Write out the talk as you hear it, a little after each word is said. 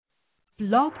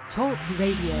Blog Talk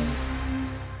Radio.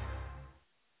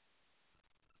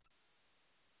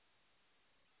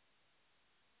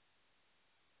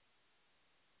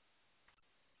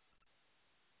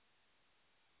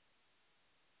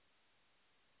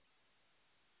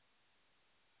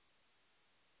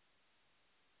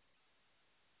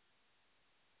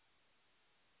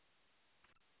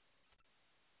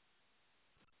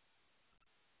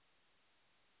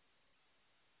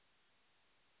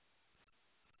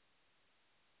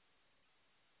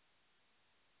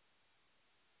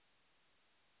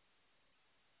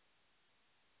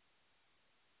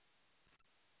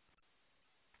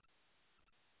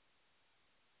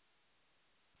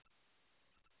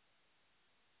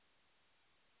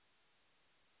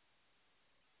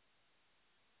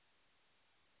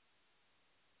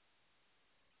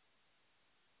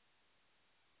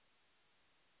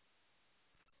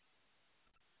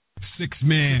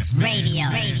 Six-man radio.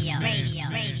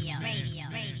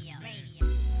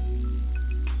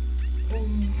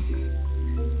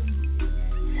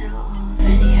 Tellallradio,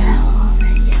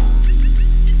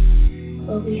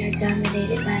 where we are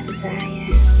dominated by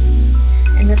desire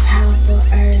and the powerful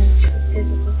urge of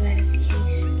physical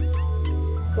gratification,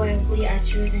 where we are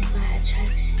driven by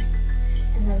attraction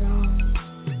and the longing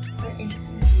for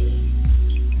intimacy,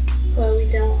 where we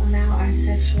don't allow our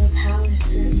sexual powers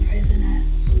to imprison us,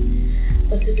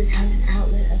 but to become an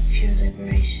outlet of pure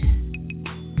liberation,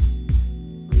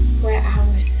 where our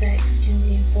sex can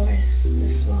reinforce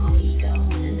the small ego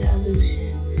and the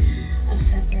illusion of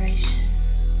separation,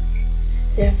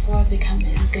 therefore becoming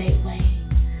a gateway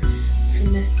to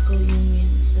mystical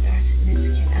unions with our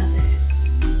significant others.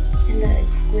 In the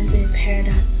exquisite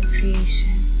paradox of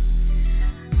creation,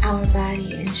 our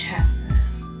body entraps us,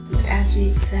 but as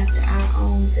we accept our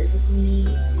own physical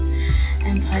needs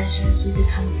and pleasures, we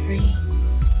become free.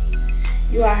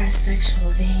 You are a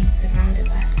sexual being surrounded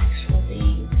by sexual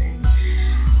beings, and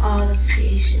all of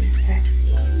creation is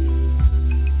sexy.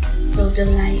 So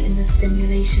delight in the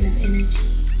stimulation of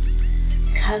energy,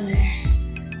 color,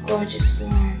 gorgeous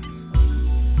forms,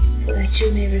 so that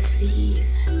you may receive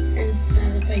and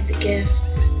celebrate the gift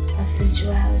of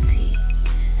sensuality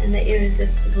and the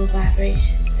irresistible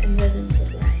vibrations and rhythms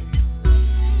of life.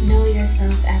 Know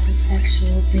yourself as a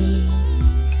sexual being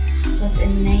with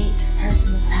innate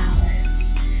personal power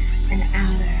and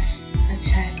outer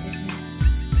attractiveness.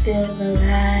 Feel the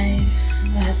live,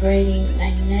 vibrating,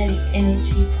 magnetic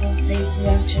energy pulsate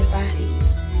throughout your body,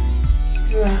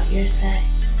 throughout your sex.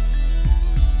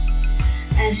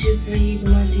 As you breathe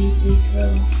more deeply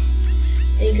through,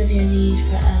 think of your need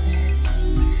for others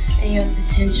and your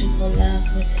potential for love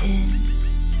within.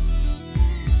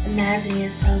 Imagine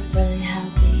yourself feeling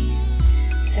healthy,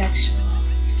 sexual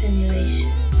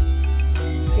stimulation,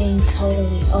 being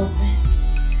totally open,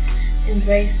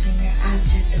 embracing your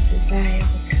object of desire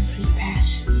with complete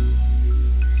passion,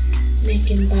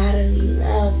 making bodily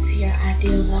love to your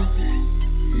ideal lover,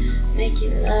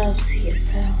 making love to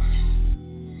yourself.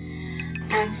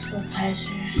 Ask for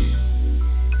pleasure,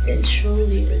 then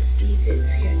truly receive it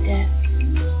to your depths.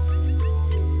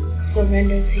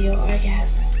 Surrender to your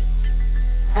orgasm,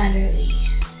 utterly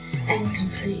and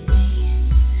completely,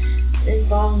 then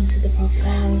fall into the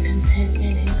profound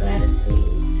contentment and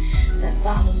gratitude that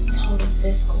follows total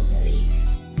physical relief.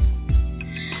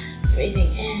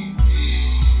 Breathing in,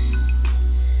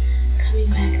 coming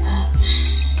back up,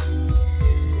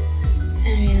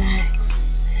 and relax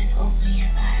and open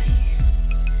your body.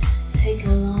 Take a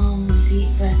long, deep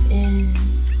breath in,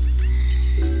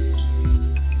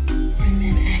 and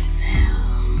then exhale.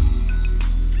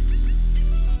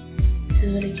 Do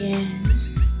it again,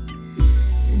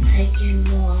 and take in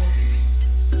more.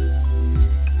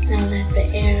 Now let the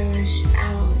air rush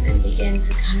out and begin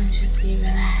to consciously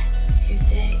relax your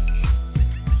dick,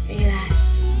 relax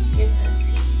your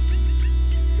pussy.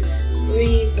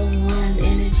 Breathe the warm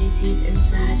energy deep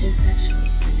inside your sexual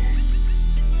center.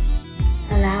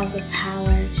 Allow the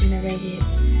power generated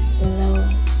below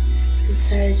to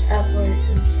surge upwards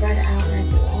and spread out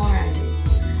like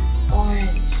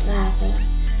orange lava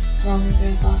flowing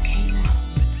through a volcano.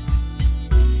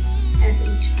 As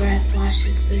each breath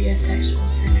washes through your sexual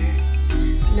center,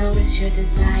 notice your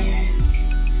desire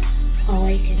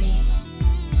awakening.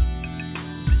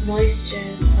 Moisture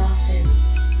softens,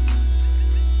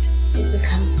 it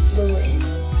becomes fluid,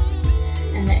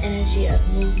 and the energy of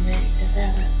movement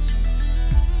develops.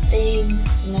 Things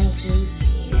smell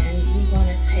juicy and you want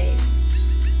to taste.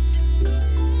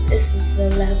 This is the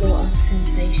level of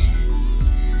sensation,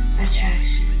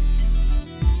 attraction,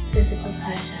 physical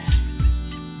pleasure.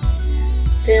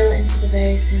 Feel into the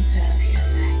very center of your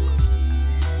sex.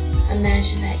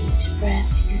 Imagine that each breath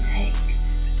you take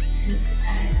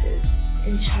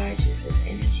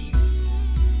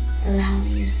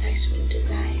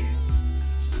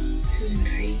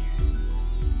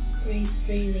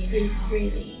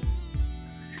freely,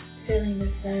 feeling the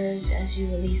surge as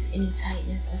you release any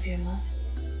tightness of your muscles.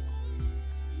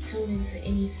 Tune into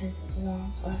any sense of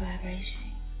warmth or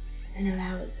vibration and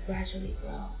allow it to gradually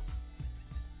grow.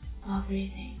 While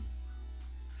breathing,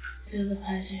 feel the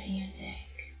pleasure in your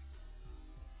dick,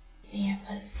 in your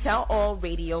pussy.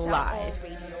 Tellallradio Live.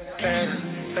 Better,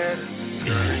 better,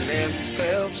 girl, it never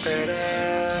felt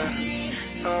better.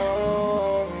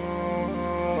 Oh,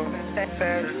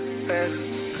 better, better,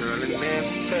 girl, it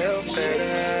never felt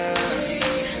better.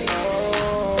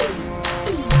 Oh,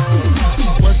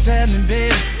 what's happening,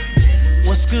 baby?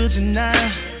 What's good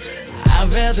tonight? I'd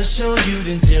rather show you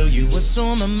than tell you what's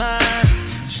on my mind.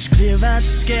 Just clear out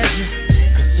the schedule,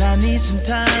 cause I need some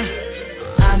time.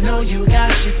 I know you got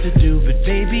shit to do, but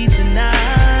baby,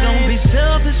 tonight, don't be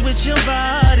selfish with your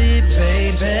body,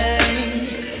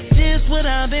 baby. Just what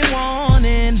I've been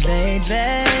wanting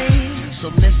lately. So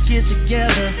let's get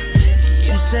together,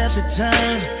 you set the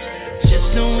time.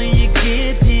 Just know when you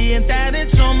get here that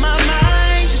it's on my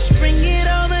mind. Just bring it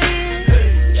over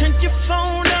here, turn your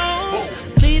phone on,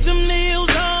 leave them nails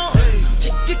on,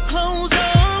 take your clothes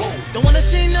off. Don't wanna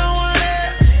see no one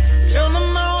else, girl,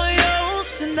 I'm all yours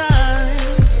tonight.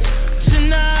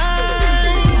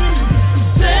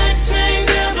 Sex ain't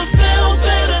never felt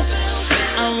better.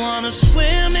 I wanna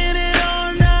swim in it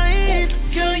all night.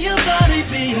 Girl, your body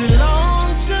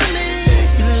belongs to me,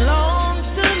 belongs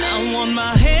to me. I want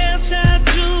my hair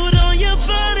tattooed on your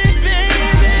body,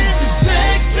 baby.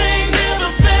 Sex ain't never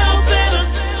felt better.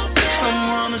 I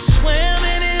wanna swim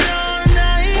in it all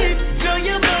night. Girl,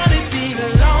 your body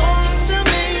belongs to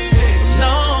me,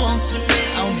 belongs to me.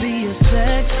 I'll be a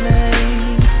sex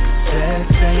slave. Sex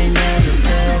ain't never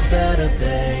felt better,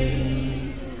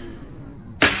 babe.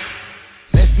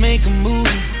 Let's make a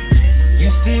movie, you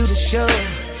steal the show.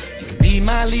 You can be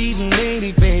my leading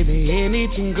lady, baby,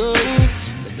 anything goes.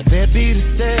 Let the bed be the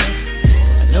step.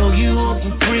 I know you want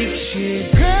some freak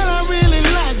shit. Girl, I really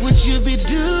like what you be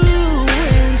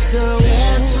doing, so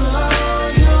cancel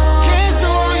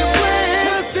all your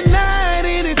plans. Tonight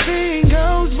anything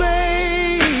goes,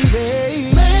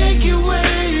 baby. Make your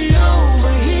way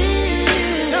over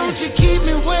here. Don't you keep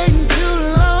me waiting too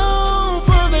long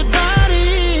for that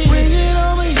body. Bring it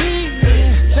over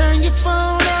here. Turn your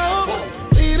phone off.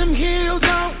 Leave them heels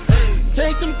on.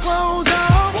 Take them clothes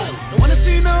off. Don't wanna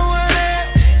see no one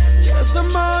else. Just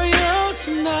I'm all yours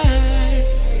tonight.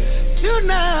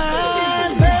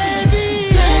 Tonight,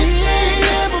 baby. Sex ain't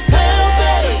never felt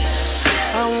better.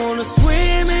 I wanna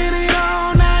swim in it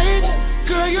all night.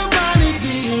 Girl, your body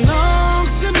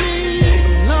belongs to me,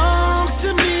 belongs to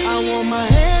me. I want my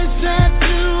hands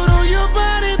tattooed on your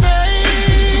body,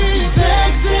 baby.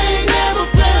 Sex ain't never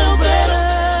felt better.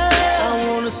 I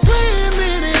wanna swim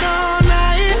in it all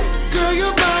night. Girl,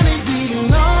 your body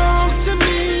belongs to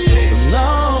me,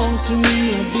 belongs to me.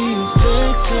 I'll be a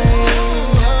sex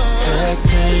slave. Sex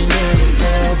ain't never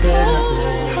felt better.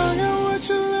 I know what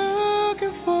you're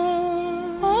looking for.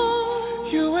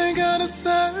 You ain't gotta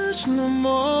search no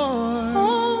more.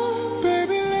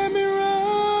 Baby, let me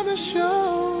run the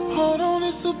show. Hold on,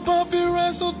 it's a bumpy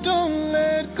ride, so don't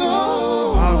let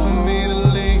go. Hard for me to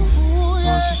leave.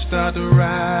 Once you start to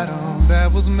ride on,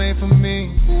 that was made for me.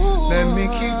 Let me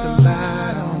keep the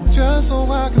light on, just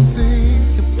so I can see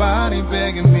your body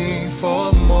begging me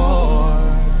for more.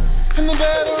 And the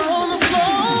better on the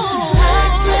floor.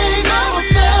 Sex ain't never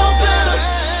felt better.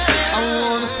 I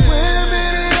wanna swim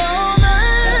in it all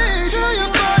night. Girl,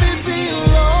 your body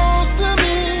belongs to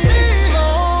me,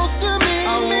 belongs to me.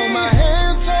 I want my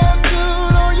hands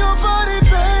tattooed on your body,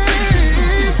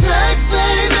 baby. Sex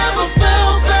ain't never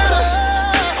felt better.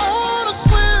 I wanna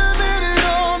swim in it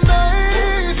all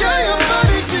night. Girl, your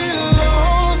body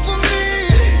belongs to me,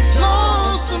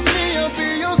 belongs to me. I'll be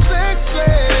your sex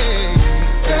slave.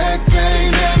 Sex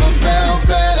ain't never felt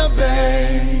better,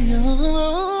 babe.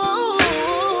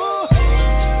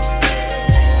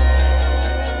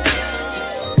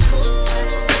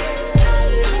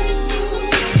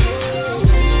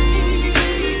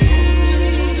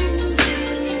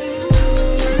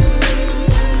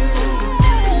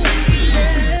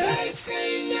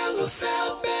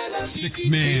 Six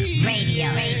man.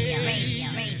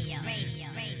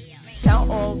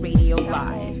 Tellallradio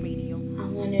Live. I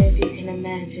wonder if you can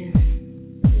imagine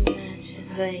a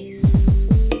place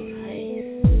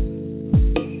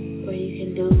where you can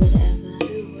do whatever,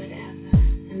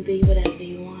 and be whatever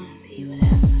you want,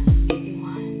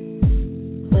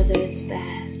 whether it's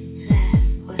fast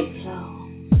or slow,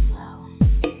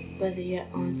 whether you're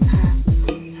on top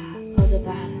or the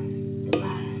bottom.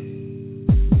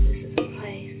 This is a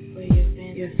place where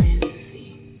your fantasy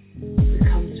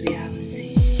becomes reality.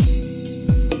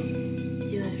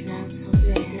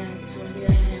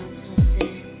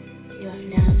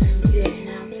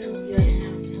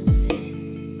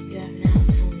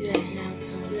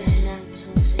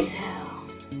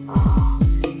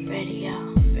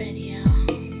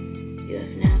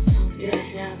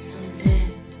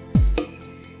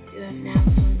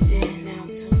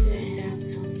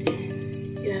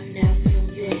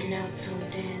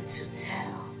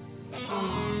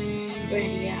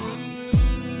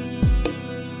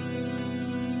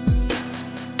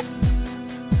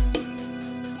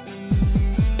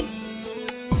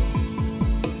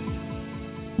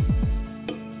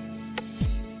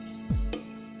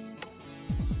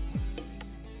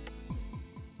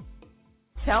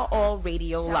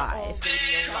 Tellallradio Live.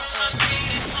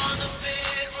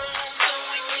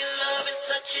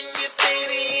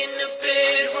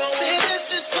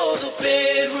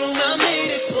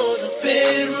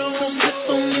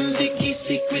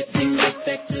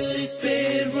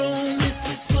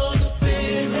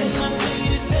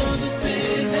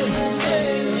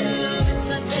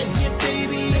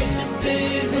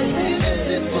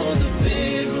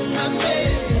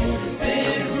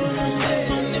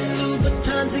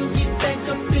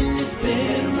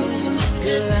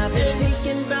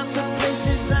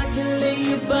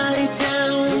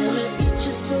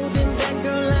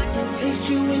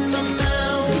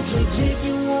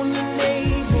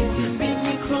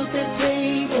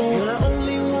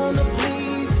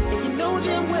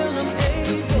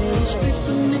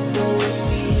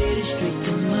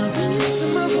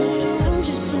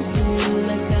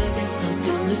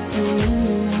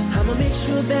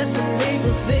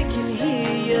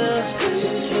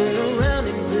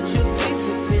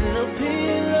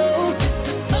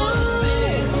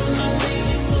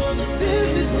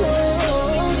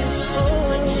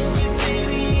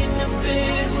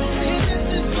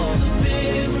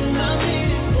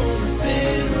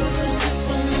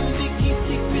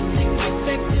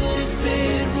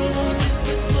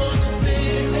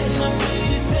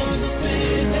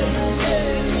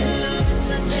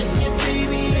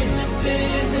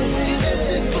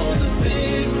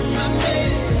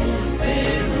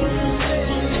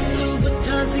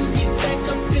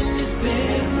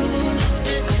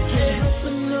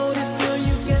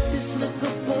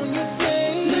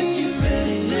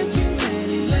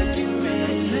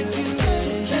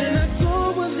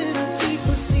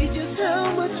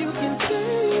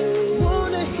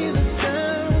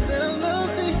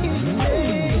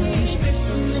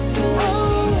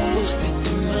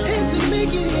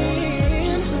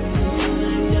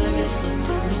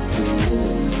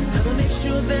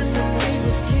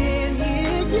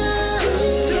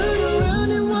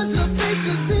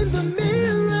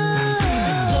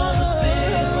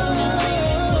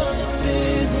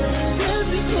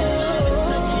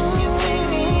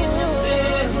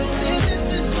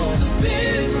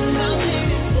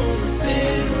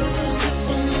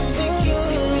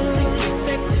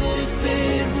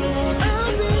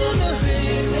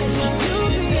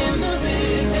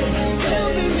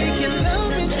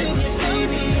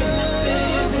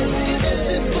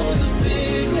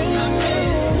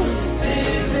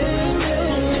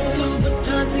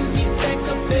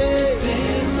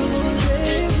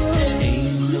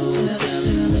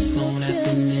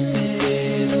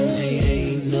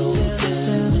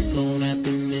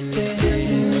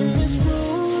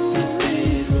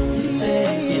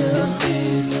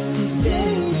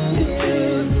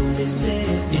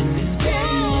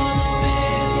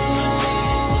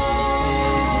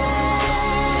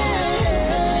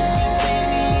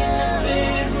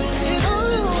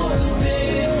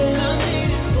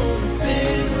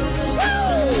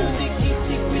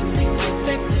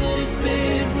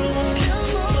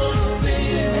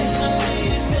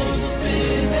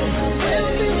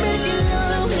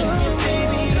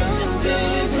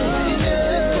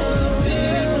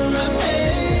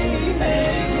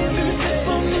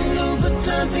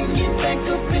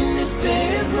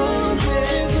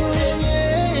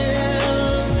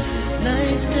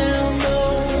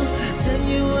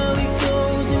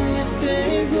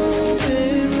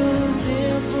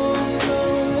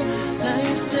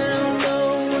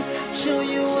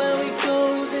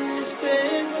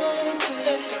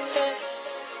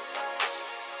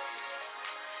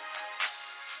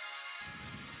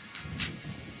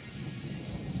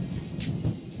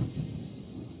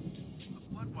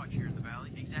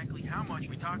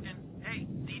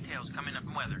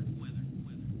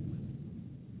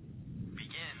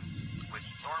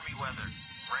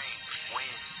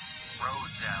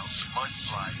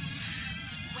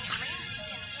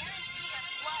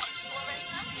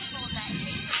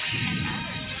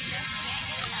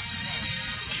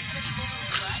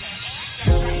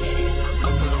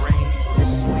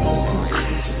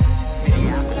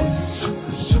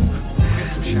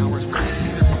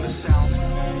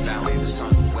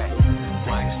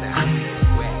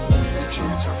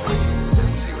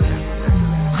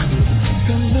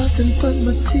 But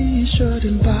my t-shirt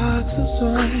and boxers,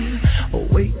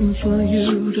 for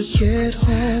you to get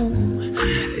home.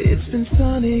 It's been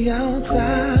sunny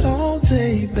outside all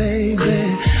day,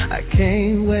 baby. I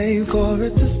can't wait for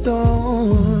it to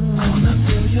storm. Wanna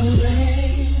feel your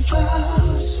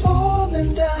raindrops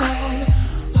falling down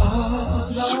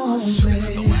all on me.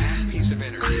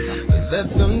 That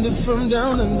thunder from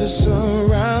down under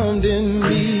surrounding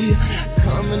me,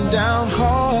 coming down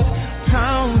hard,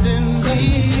 pounding me.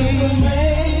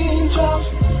 Raindrops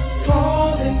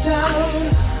falling down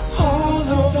all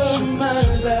over my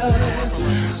love.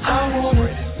 I want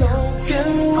it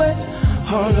soaking wet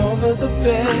all over the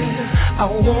bed. I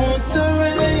want the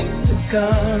rain to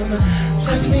come.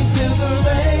 Let me feel the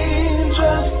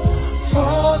raindrops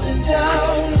falling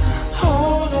down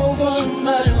all over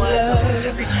my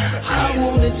love. I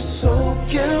want it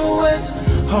soaking wet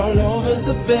all over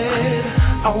the bed.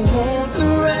 I want the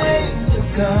rain to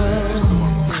come.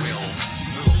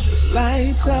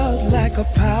 Lights out like a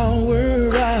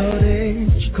power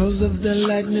outage, 'cause of the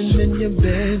lightning in your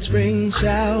bed's rain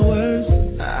showers.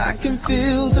 I can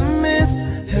feel the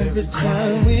mist every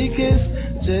time we kiss.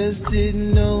 Just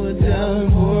didn't know it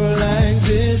done more like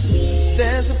this.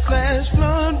 There's a flash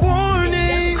flood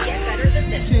warning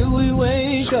till we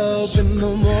wake up in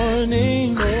the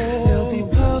morning. There'll be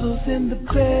puddles in the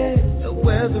bed, the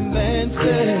weatherman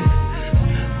said.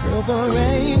 Girl, the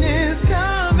rain is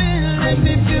coming. Let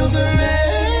me feel the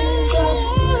rain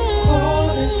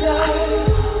falling down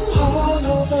all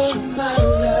over my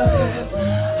love.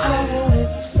 I want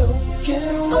it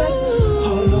soaking wet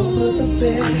all over the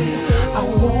bed. I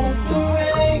want the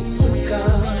rain to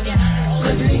come.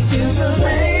 Let me feel the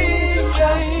rain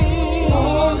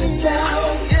falling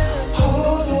down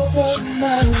all over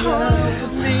my love.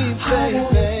 I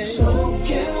want it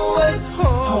soaking wet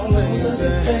all over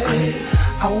the bed.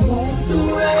 I want the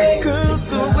rain. Girl,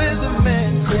 the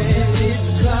weatherman said it's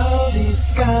cloudy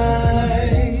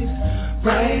skies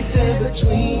right there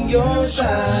between your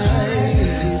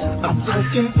thighs. I'm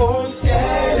looking for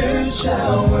scattered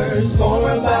showers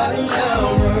for about an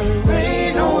hour.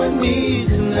 Rain on me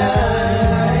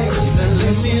tonight. Now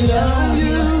let me love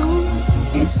you.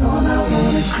 It's all I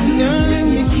wanna see. Now let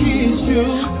me kiss you.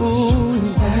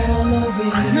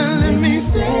 Now let me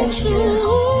sex you.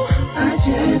 I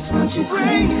just want you to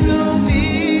rain on me,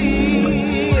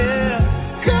 yeah.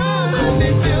 Come let me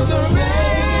feel the rain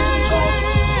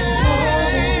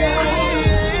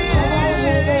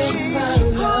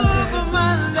all over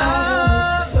my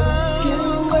love.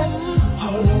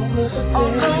 All over the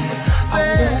bed. I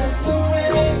want the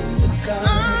rain to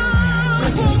come.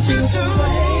 Let me feel the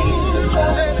rain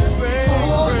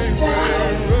fall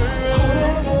down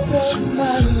all over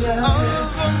my love.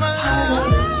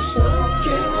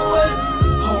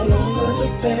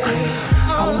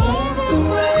 I want the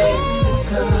rain to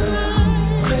come.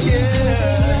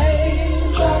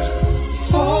 Raindrops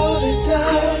falling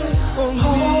down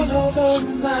all over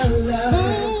my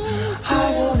love. I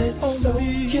want it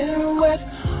soaking wet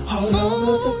all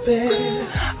over the bed.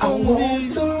 I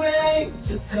want the rain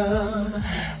to come.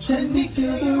 Let me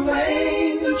feel the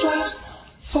raindrops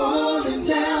falling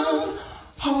down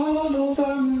all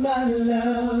over my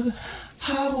love.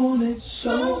 I want it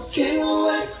soaking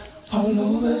wet all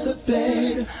over the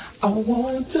bed. I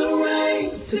want the rain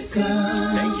to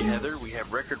come. Thank you, Heather. We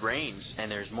have record rains, and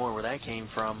there's more where that came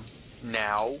from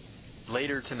now,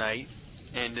 later tonight,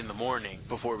 and in the morning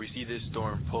before we see this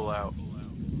storm pull out.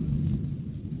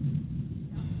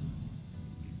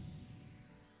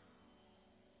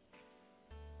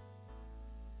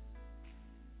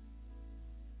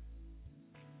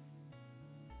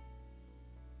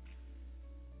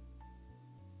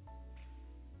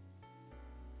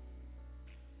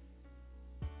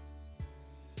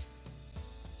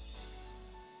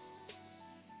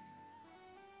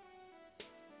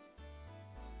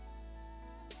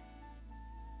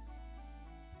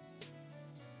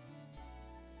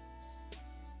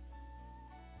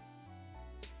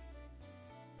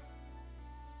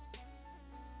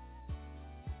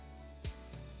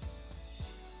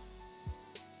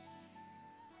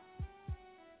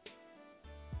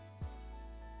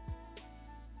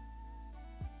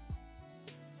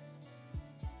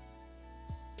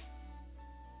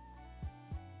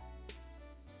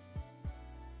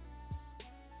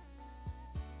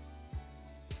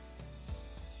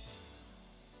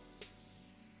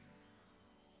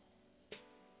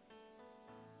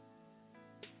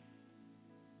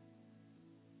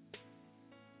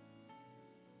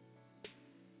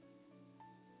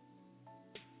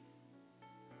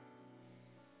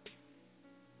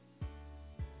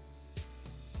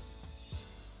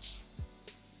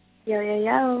 Yo, yo,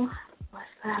 yo. What's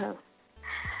up?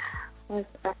 What's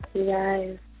up, you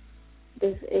guys?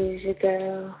 This is your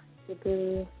girl, your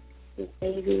boo, your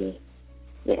baby,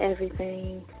 your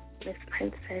everything, Miss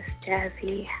Princess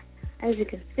Jazzy. As you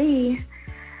can see,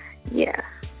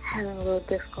 having a little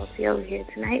difficulty over here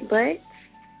tonight, but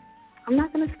I'm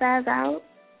not going to spaz out.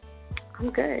 I'm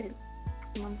good.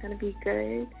 I'm going to be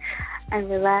good and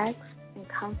relaxed and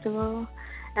comfortable,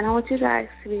 and I want you guys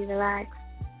to be relaxed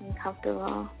and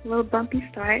comfortable. A little bumpy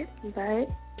start, but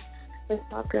it's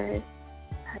all good.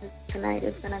 Tonight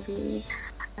is going to be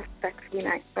a sexy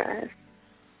night for us.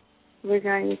 We're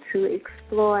going to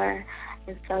explore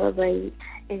and celebrate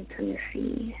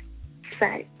intimacy,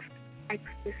 sex,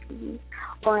 ecstasy,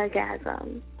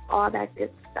 orgasm, all that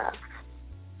good stuff.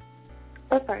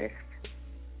 But first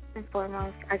and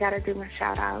foremost, I got to do my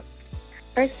shout-out.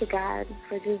 First to God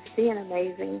for just being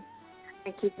amazing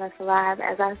and keeping us alive.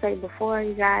 As I said before,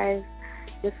 you guys,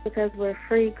 just because we're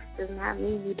freaks does not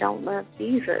mean we don't love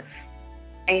Jesus.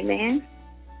 Amen?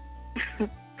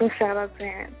 So shout out to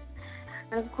him.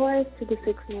 And of course to the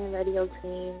 6-Man radio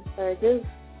team for just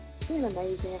being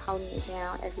amazing and holding it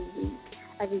down every week,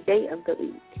 every day of the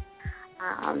week.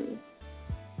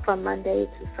 From Monday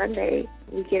to Sunday,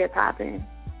 we get it popping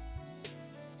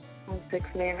on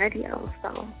 6-Man radio.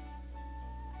 So,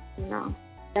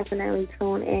 definitely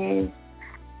tune in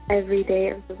every day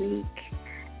of the week.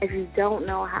 If you don't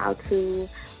know how to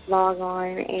log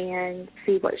on and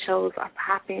see what shows are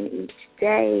popping each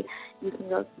day, you can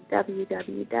go to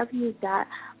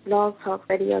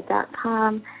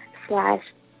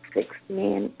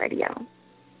www.blogtalkradio.com/6manradio.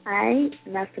 All right?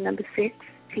 And that's the number 6,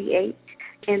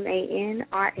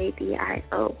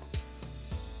 THMANRADIO.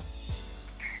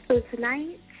 So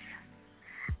tonight,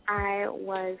 I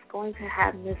was going to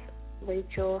have Miss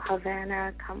Rachel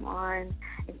Havanna come on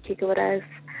and kick it with us.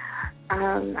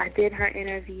 I did her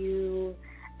interview.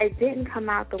 It didn't come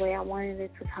out the way I wanted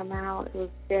it to come out. It was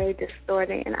very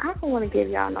distorted, and I don't want to give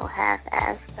y'all no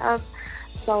half-ass stuff.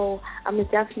 So I'm going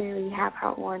to definitely have her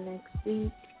on next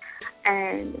week,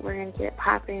 and we're going to get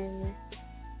popping.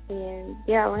 And,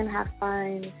 we're going to have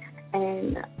fun,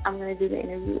 and I'm going to do the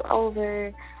interview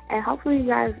over. And hopefully you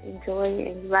guys enjoy it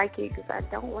and you like it, because I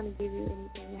don't want to give you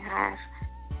anything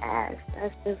half-ass.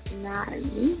 That's just not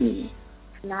me.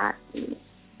 It's not me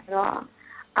at all.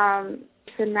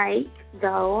 Tonight,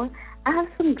 though, I have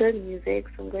some good music,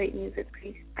 some great music.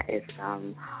 It's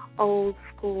some old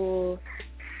school,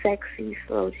 sexy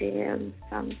slow jams,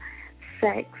 some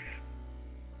sex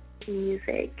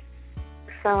music,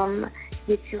 some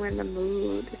get you in the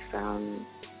mood, some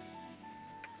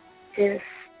just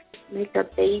make a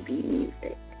baby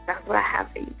music. That's what I have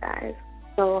for you guys.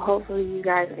 So hopefully you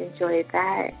guys enjoyed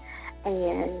that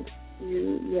and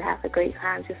you have a great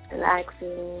time just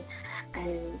relaxing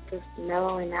and just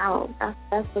mellowing out.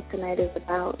 That's what tonight is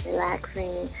about,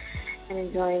 relaxing and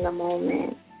enjoying the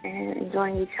moment and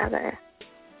enjoying each other.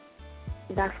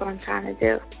 That's what I'm trying to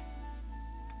do.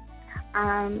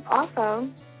 Also,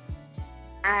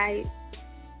 I'm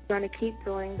going to keep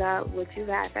doing the Would You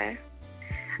Rather.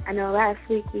 I know last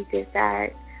week we did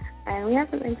that, and we had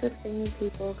some interesting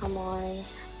people come on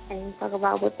and talk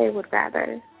about what they would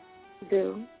rather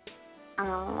do.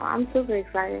 I'm super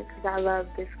excited because I love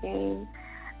this game.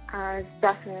 It's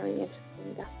definitely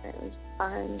interesting, definitely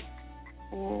fun,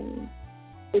 and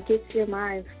it gets your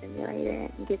mind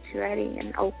stimulated and gets you ready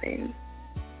and open.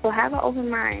 So have an open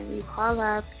mind. You call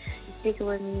up, you take it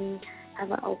with me, have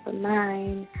an open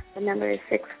mind. The number is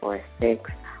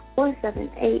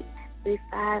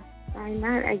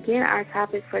 646-478-3599. Again, our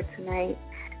topic for tonight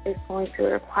is going to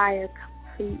require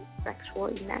complete sexual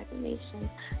imagination.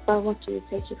 So I want you to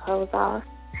take your clothes off,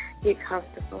 get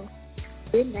comfortable,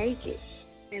 get naked,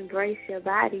 embrace your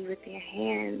body with your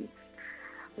hands.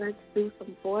 Let's do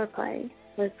some foreplay.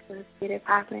 Let's get it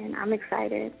popping. I'm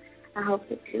excited. I hope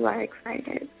that you are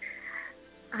excited.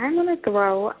 I'm going to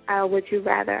throw a Would You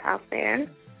Rather out there.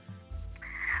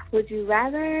 Would you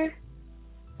rather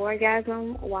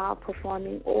orgasm while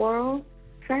performing oral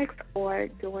sex or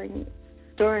during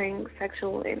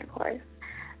sexual intercourse?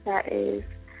 That is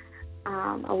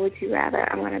a Would You Rather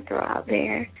I'm going to throw out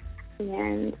there.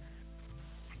 And,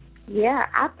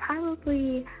 I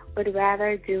probably would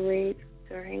rather do it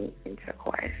during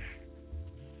intercourse.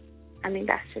 I mean,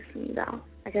 that's just me, though.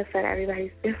 Like I said,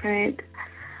 everybody's different.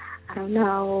 I don't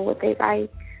know what they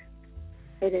like.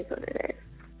 It is what it is.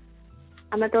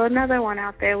 I'm going to throw another one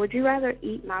out there. Would you rather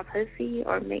eat my pussy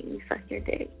or make me suck your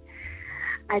dick?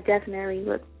 I definitely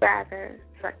would rather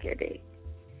suck your dick.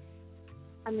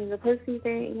 I mean, the pussy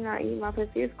thing, eating my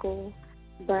pussy is cool.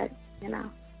 But,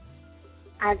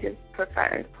 I just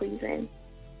prefer pleasing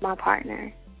my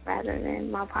partner rather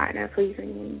than my partner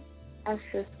pleasing me. That's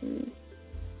just me.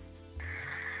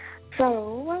 So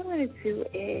what I'm going to do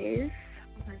is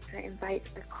I'm going to invite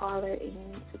the caller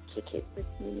in to kick it with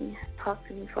me, talk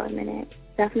to me for a minute.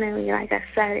 Definitely, like I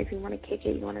said, if you want to kick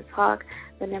it, you want to talk,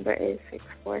 the number is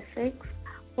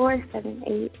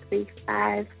 646-478-3599,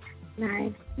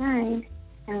 and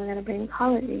we're going to bring the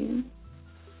caller in.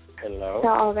 Hello.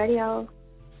 Tellallradio.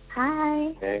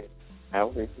 Hi. Hey, how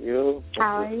are you?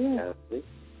 How are you?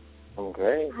 I'm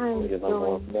great. I'm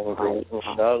doing great.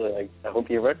 Charlotte. I hope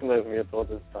you recognize me at all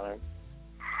this time.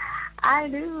 I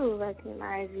do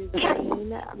recognize you,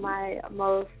 Jane, my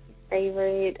most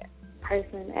favorite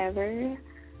person ever.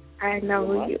 I know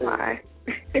who you are.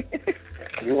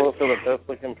 You're also the best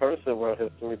looking person in world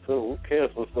history, too. Who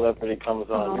cares what celebrity comes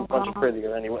on? You're much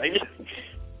prettier anyway.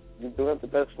 You do have the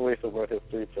best voice in world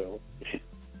history, too.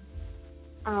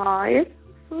 Oh, you're so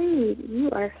sweet. You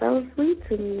are so sweet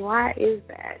to me. Why is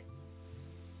that?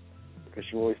 Because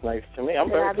you're always nice to me. I'm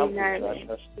very comfortable. I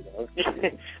trust you.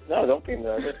 No, don't be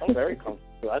nervous. I'm very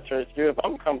comfortable. I trust you. If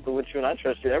I'm comfortable with you and I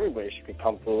trust you, everybody should be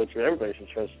comfortable with you. Everybody should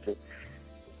trust you.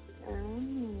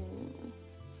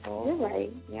 You're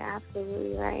right. You're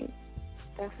absolutely right.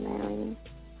 Definitely.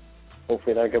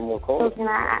 Hopefully I get more calls. So can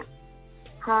I?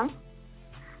 Huh?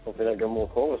 Hopefully I get more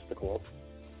callers to call.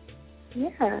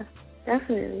 Yeah,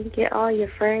 definitely. Get all your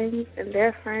friends and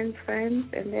their friends'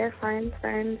 friends and their friends'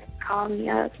 friends call me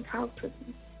up and talk to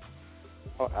me.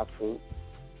 Oh, absolutely.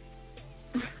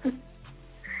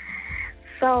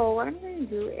 So what I'm going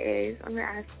to do is I'm going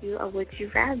to ask you a would you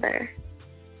rather.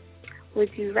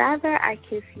 Would you rather I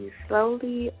kiss you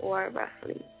slowly or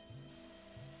roughly?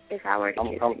 If I were to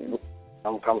kiss you.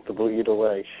 I'm comfortable either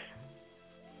way.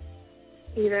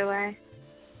 Either way?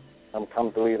 I'm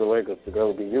comfortable either way because the girl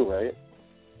will be you, right?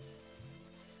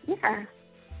 Yeah.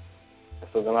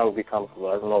 So then I would be comfortable.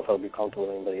 I don't know if I would be comfortable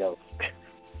with anybody else.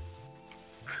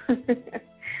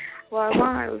 Well, as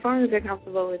long as you're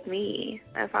comfortable with me,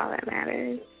 that's all that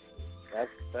matters. That's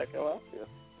exactly what I feel.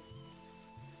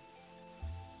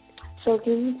 So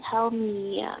can you tell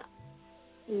me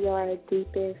your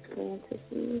deepest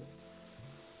fantasy?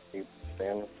 Deepest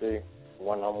fantasy?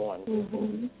 One-on-one.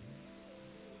 Mm-hmm.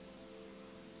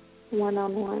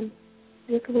 One-on-one.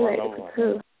 With what? With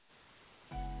who?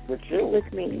 With you.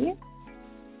 With me?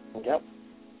 Yep.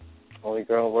 Only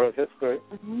girl in world history.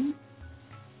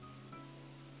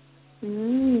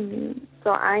 So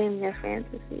I am your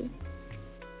fantasy.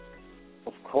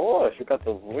 Of course. You got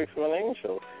the voice of an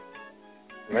angel.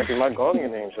 You might be my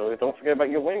guardian angel. Don't forget about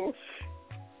your wings.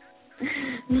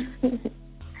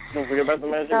 Don't forget about the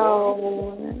magic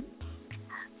wand.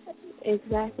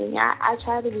 Exactly. I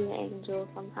try to be an angel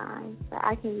sometimes, but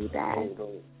I can be bad.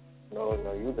 No,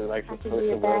 you're the nicest person. I can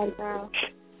be a bad girl.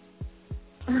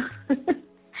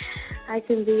 I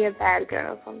can be a bad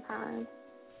girl sometimes.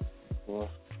 Yeah,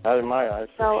 not in my eyes.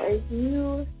 So if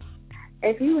you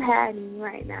had me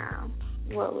right now,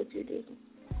 what would you do?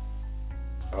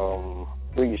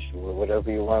 Please, whatever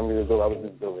you want me to do, I would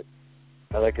just do it.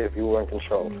 I like it if you were in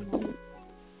control. Mm-hmm.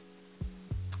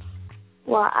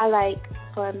 Well, I like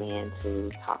for a man to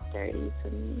talk dirty to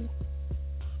me.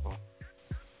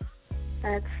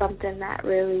 That's something that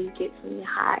really gets me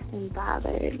hot and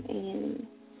bothered and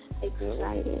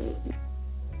excited.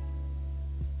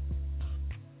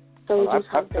 So I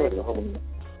play with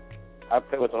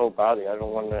the whole body. I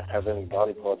don't want to have any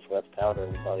body parts left out or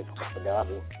any body parts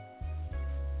forgotten.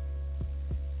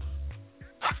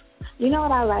 You know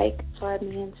what I like for a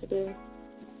man to do?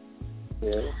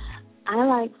 Yeah. I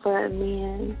like for a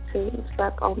man to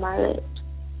suck on my lips,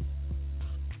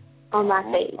 on my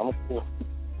face.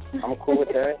 I'm cool with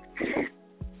that.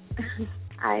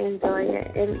 I enjoy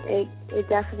it, and it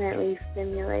definitely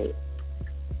stimulates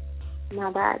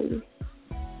my body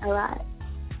a lot.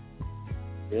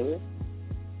 Really?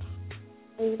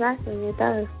 Exactly, it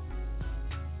does.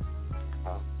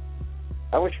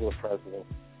 I wish you were president.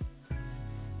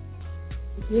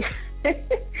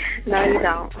 No, you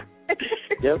don't.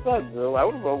 Yes, I do. I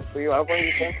would vote for you. I'll run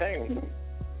your campaign.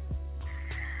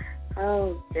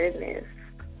 Oh, goodness.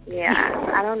 Yeah,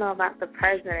 I don't know about the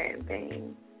president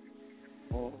thing.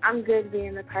 I'm good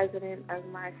being the president of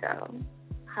my show.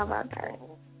 How about that?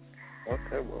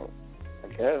 Okay, well, I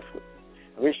guess.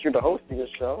 At least you're the host of your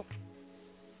show.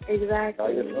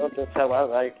 Exactly. That's how I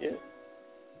like it.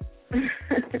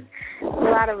 A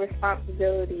lot of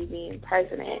responsibility being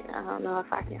president. I don't know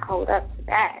if I can hold up to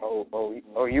that.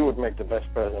 Oh, you would make the best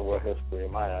president of world history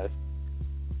in my eyes.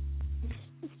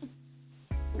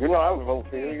 You know I would vote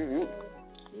for you.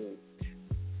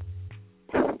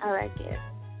 I like it.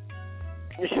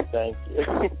 Thank you.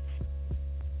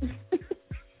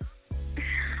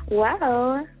 Well,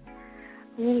 I'm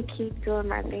going to keep doing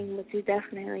my thing, but you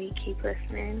definitely keep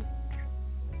listening.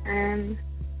 And,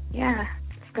 yeah,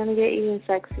 it's going to get even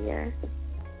sexier.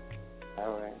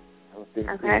 All right.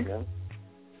 Okay.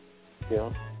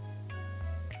 Yeah.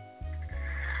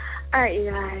 All right, you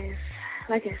guys.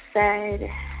 Like I said,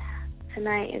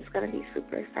 tonight is going to be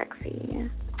super sexy.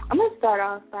 I'm going to start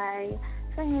off by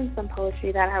singing some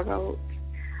poetry that I wrote.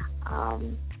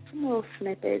 Some little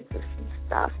snippets of some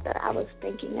stuff that I was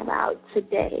thinking about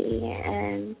today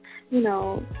and,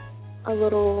 a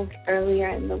little earlier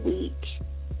in the week.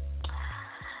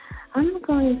 I'm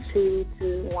going to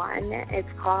do one. It's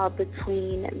called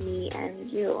Between Me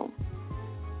and You.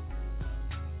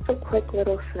 It's a quick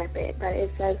little snippet, but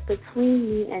it says, between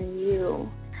me and you,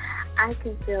 I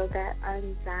can feel that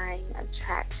undying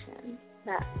attraction,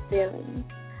 that feeling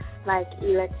like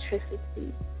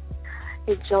electricity.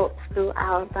 It jolts through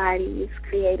our bodies,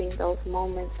 creating those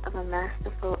moments of a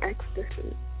masterful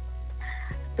ecstasy.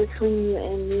 Between you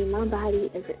and me, my body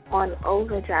is on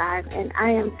overdrive, and I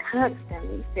am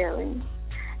constantly feeling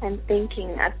and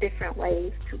thinking of different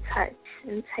ways to touch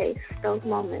and taste those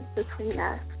moments between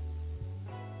us.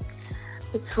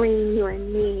 Between you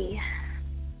and me,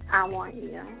 I want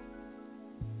you.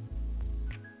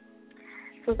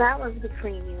 So that was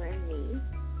between you and me.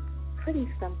 Pretty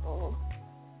simple.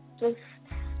 Just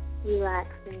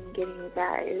relaxing, getting you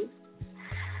guys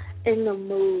in the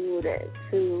mood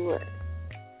to,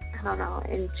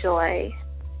 enjoy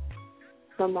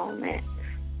the moment.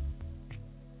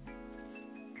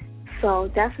 So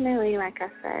definitely, like I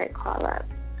said, call up,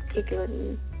 kick it with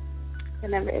me. The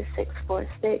number is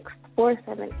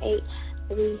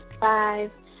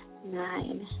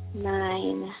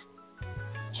 646-478-3599.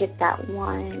 Hit that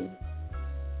one.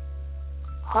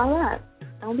 Call up.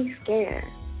 Don't be scared.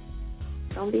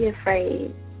 Don't be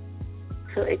afraid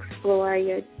to explore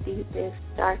your deepest,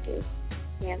 darkest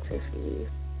fantasies.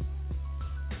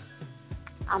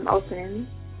 I'm open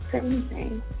to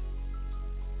anything.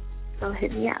 So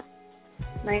hit me up.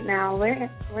 Right now,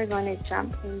 we're going to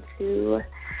jump into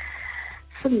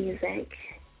some music,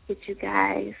 get you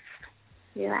guys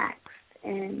relaxed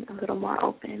and a little more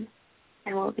open,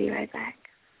 and we'll be right back.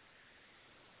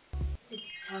 It's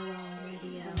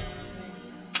Tellallradio.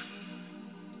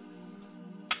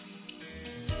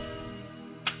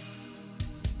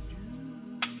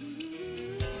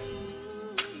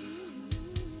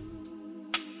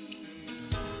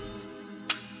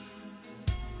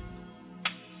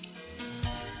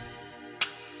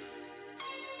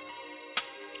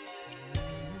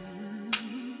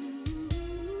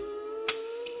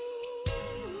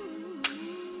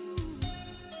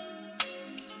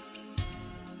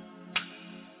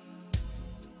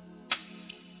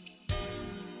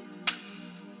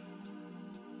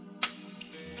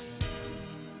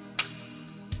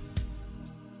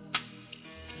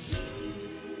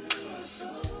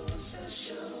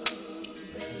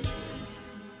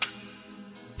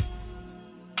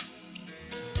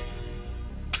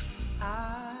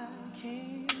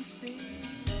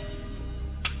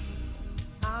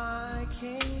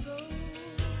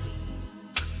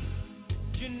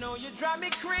 You drive me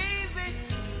crazy,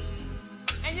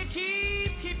 and you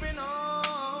keeping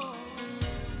on,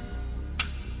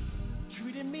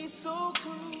 treating me so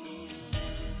cruel.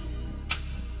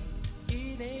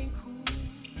 It ain't cool.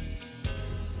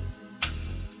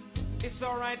 It's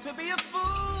alright to be a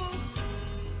fool,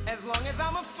 as long as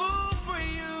I'm a fool for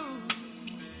you.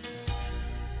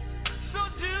 So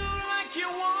do like you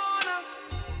wanna,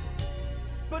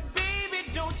 but baby,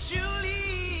 don't you leave.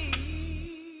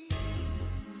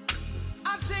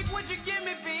 Take what you give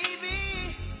me,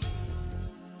 baby.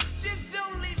 Just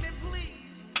don't leave me,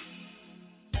 please.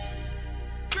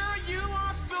 Girl, you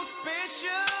are so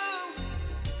special,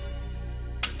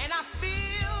 and I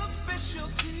feel special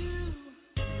too.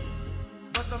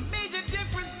 But the major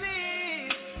difference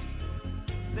is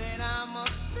that I'm a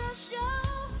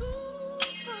special fool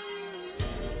for you.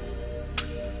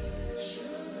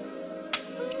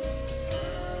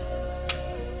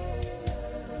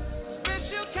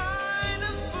 Special kind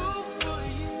of fool for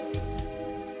you.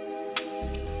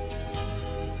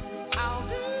 I'll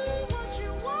do what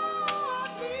you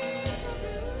want me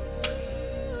to do.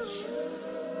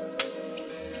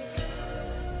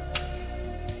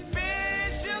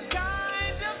 Special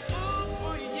kind of fool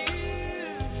for you.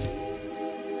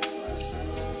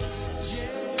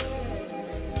 Yeah.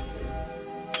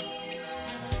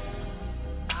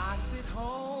 I sit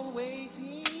home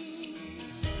waiting,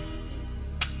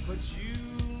 but you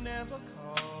never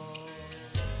call.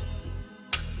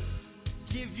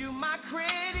 Give you my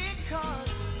credit card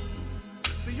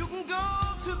so you can go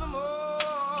to the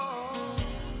mall.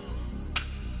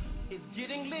 It's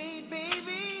getting late,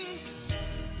 baby,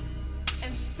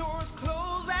 and stores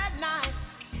close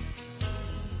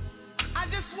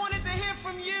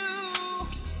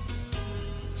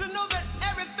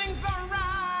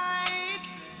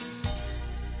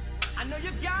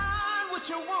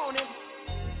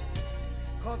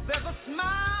 'cause there's a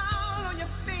smile on your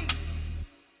face.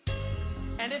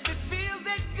 And if it feels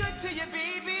that good to you,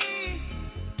 baby,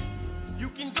 you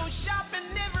can go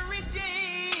shopping every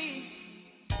day.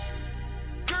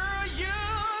 Girl,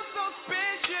 you're so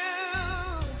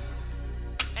special,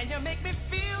 and you make me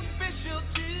feel special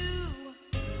too.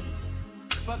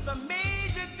 But the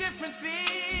major difference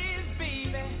is,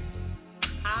 baby,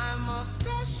 I'm a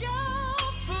special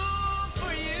fool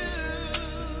for you.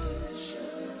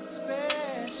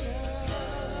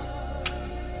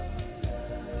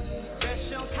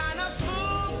 Special kind of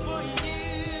fool for you.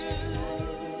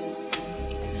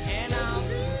 And I'll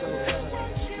do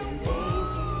what you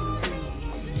want.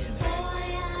 Boy,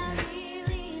 I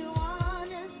really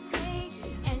wanna stay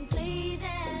and play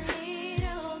that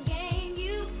little game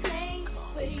you play,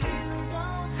 but you go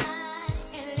hide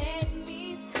and let me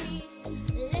see.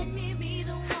 Let me be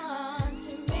the one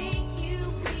to make you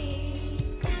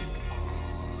bleed.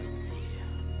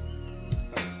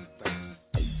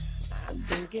 I'm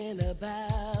thinking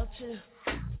about you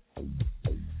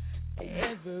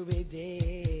every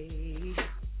day.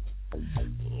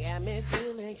 Got me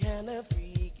feeling kind of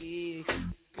freaky.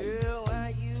 Girl,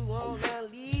 why you wanna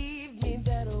leave me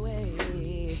that way?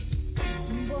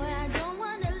 Boy, I don't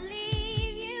wanna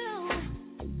leave you,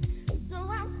 so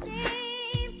I'll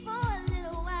stay for a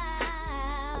little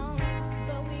while.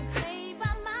 But we play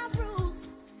by my rules,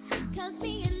 'cause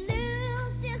me and Lou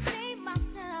just ain't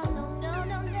myself. No, no,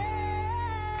 no, no.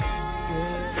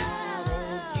 Girl, I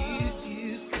want you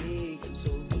to stay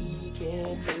so we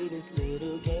can play this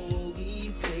little game we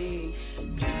play.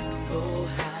 You go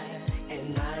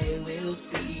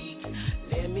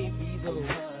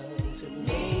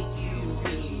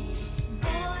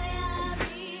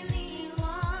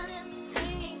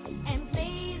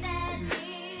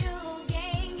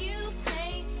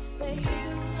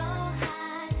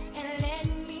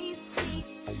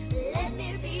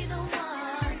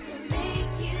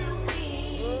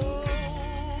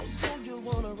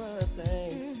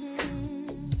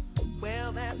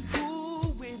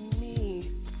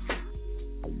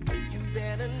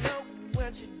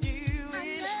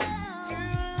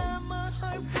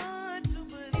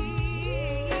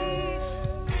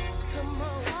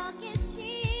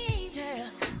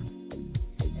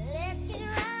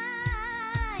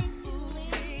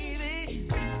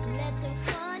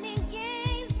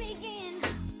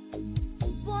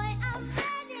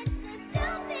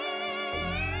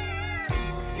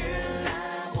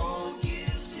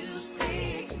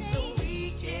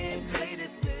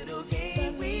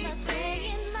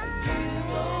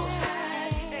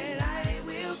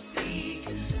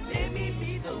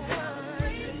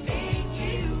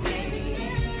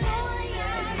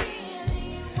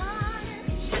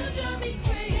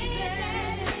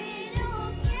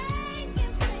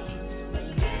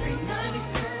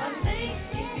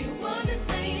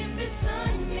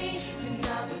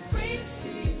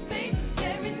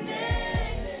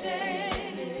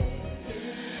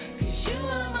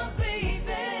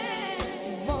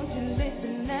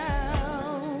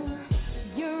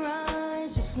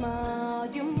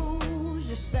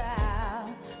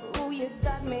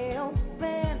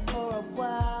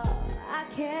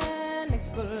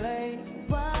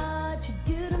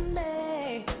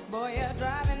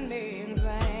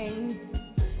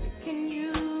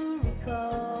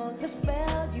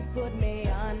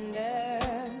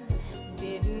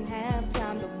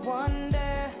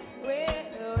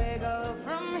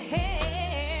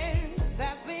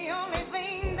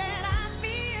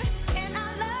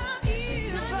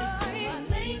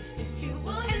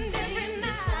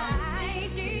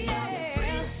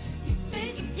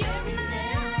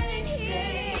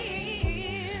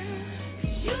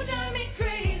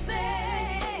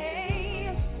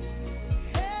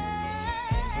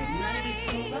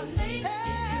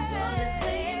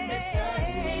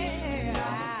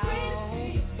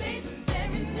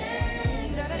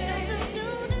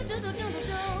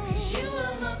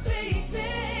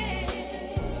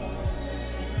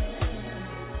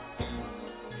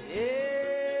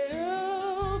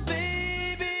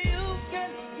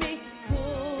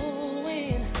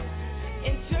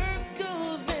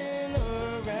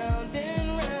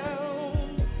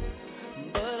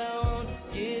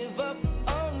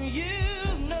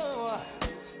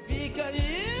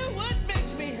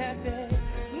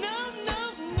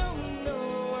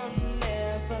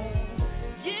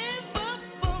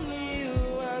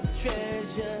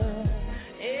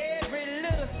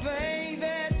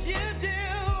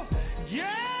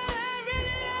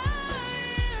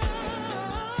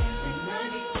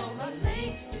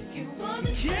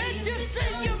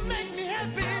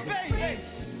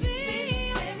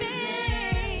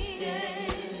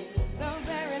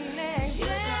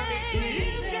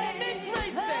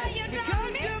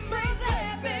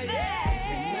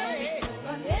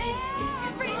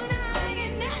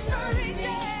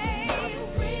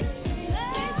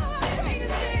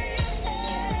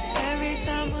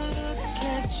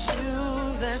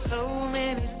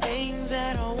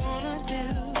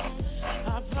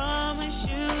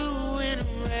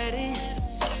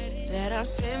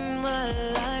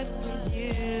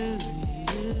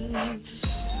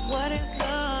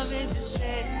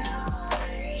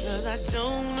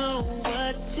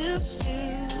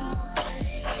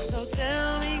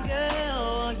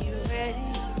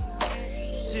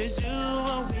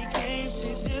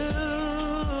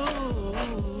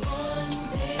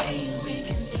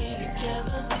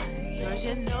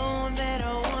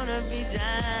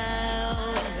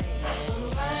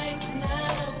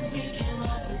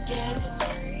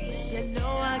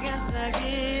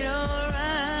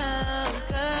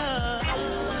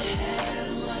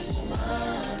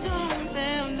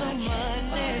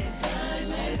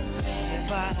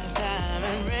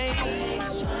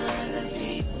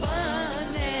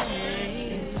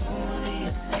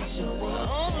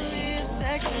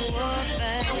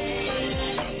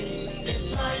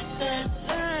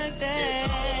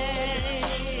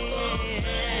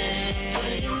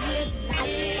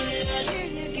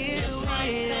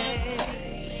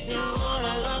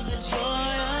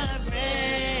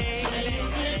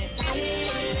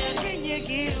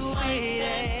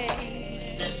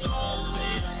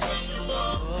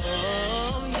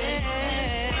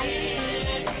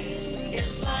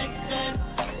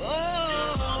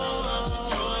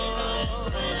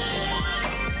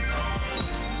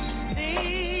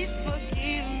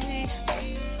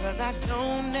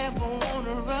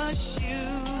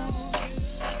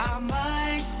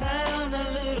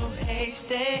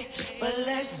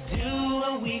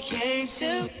we came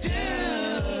to do.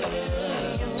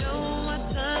 You know my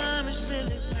time is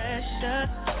really precious,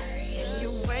 and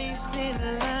you're wasting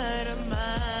a lot of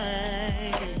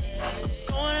mine.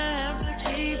 Gonna have to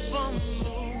keep on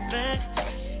moving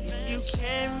if you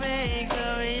can't make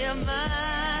up your mind.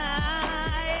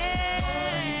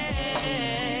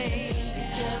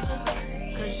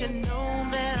 Cause you know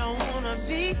that I wanna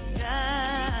be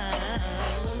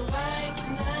down right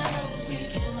now. We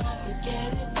cannot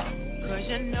forget it. Cause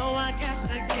you know I got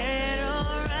to get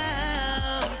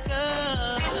around. Cause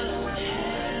I don't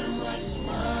have much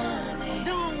money,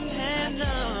 don't have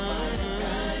none.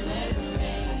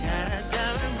 Got a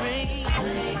diamond ring,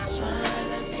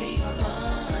 trying to be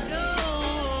fun. No,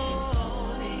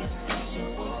 only a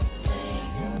sexual thing.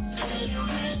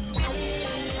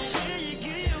 Yeah, you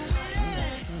get away.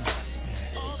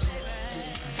 Oh, baby.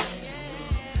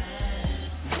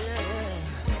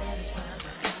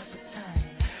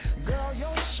 Girl,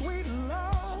 your sweet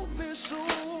love is so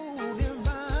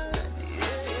divine,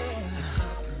 yeah.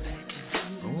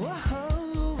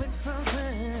 Whoa, it's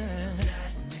something.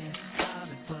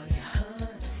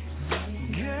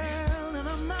 Girl, and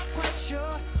I'm not quite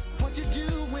sure what you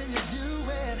do when you do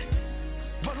it,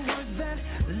 but was that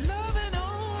loving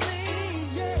only,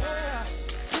 yeah.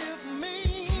 Give me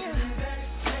that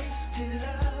tasty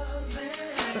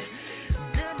loving.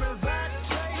 Give me that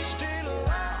tasty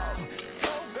love.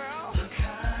 Oh, girl. The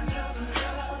kind of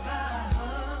love I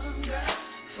hunger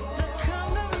for. The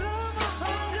kind of love I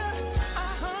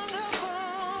hunger for.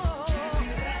 Give me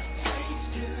that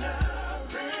tasty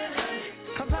loving.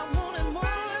 'Cause I want it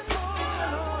more and more,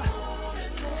 Lord.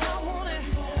 I want it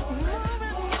more and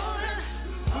more and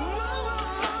more.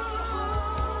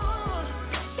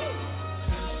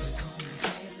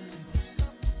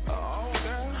 Oh,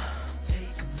 girl.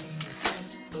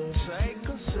 Take a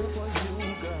sip of you,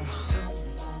 girl.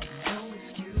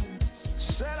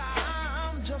 Said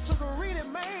I'm just a greedy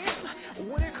man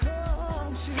when it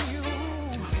comes to you.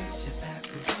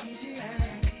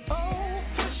 Oh,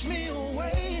 push me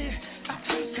away, I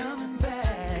keep coming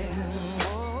back.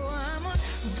 Oh, I'm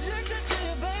addicted to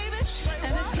you, baby,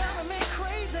 and it's driving me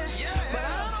crazy. But I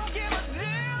don't give a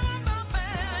damn about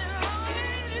that. As long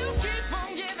as you keep on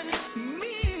giving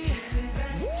me.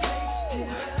 Woo!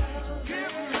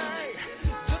 Give me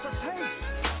just a taste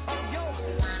of your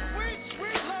sweet,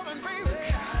 sweet loving, baby.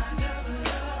 Kind of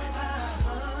love I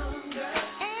hunger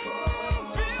for.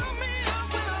 Fill me up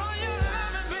with all your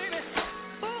loving, baby.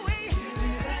 Ooh-wee. Give me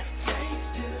that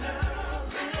tasty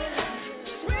loving.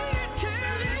 Sweet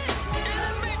candy, and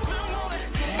it makes me want it.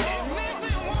 It makes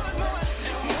me want it more and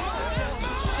more and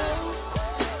more.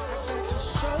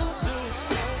 So good,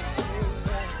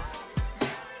 baby.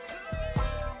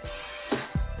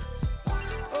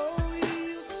 Oh,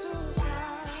 you so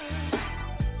fine.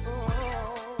 Oh,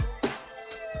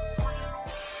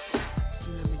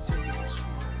 let me tell you what's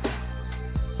wrong.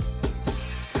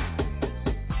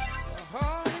 Your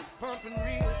heart is pumping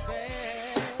real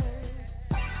fast.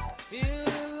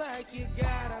 Feeling like you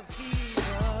got a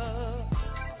fever.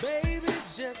 Baby,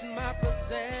 just my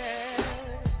possess.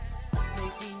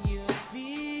 Making you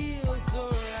feel so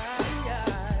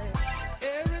right.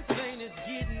 Everything is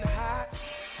getting hot,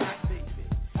 hot, baby.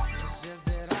 It's just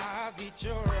that I beat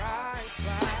your right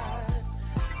side.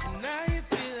 Now you're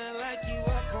feeling like you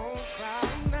up on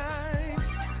cloud nine.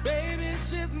 Baby, it's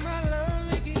just my love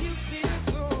making you feel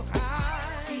so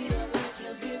high. Feel like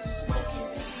you're getting smoky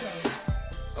tonight.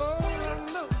 Oh, I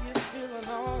know you're feeling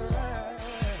alright.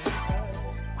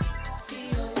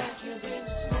 Feel like you're getting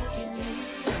smoky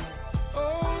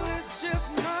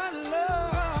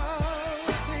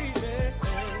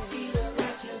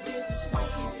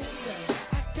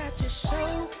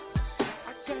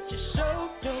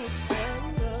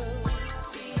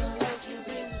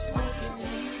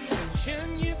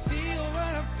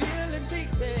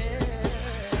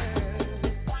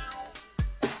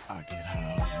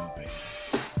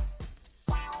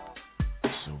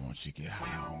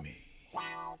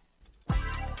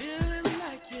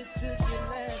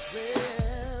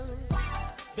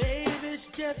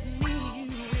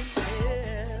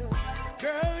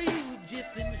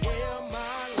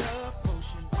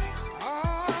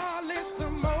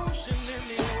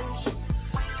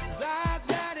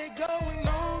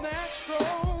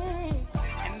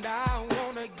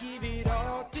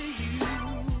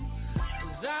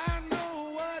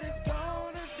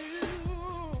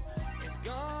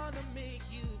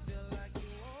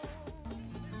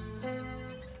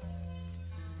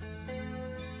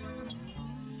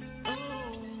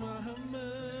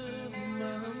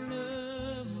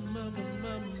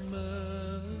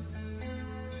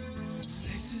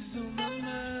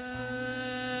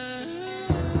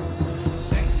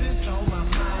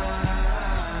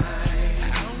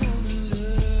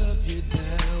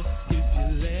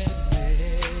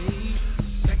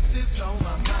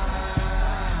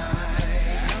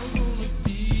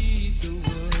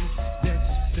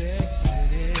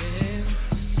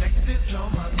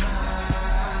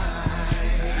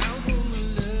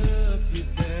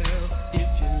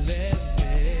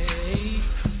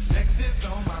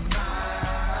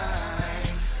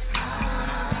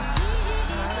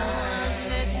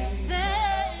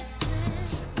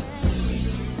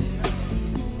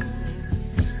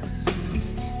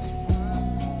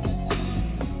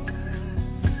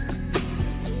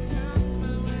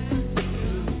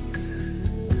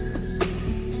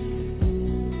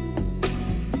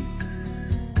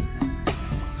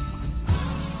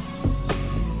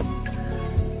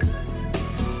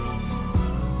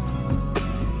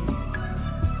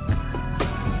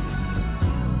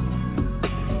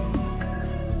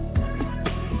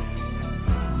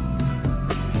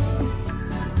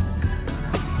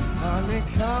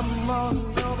on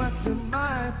over to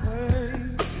my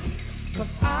place,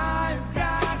 'cause I've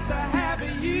got to have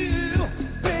you,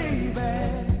 baby.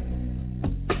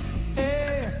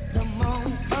 Hey, come on,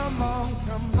 come on,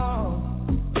 come on.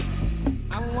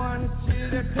 I want you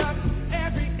to touch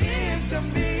every inch of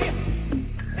me,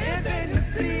 and then you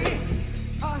see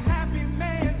a happy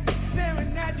man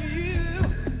staring at you,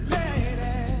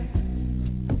 lady.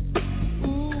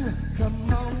 Ooh,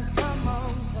 come on, come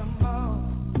on, come on.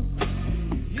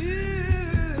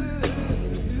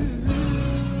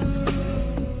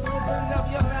 Open up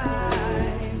your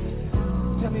eyes.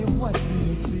 Tell me what do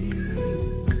you see?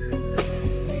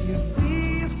 Do you see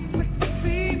a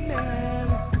sexy man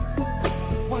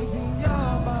wanting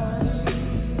your body?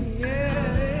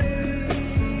 Yeah.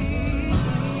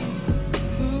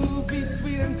 Ooh, be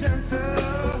sweet and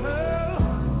gentle.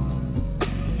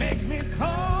 Make me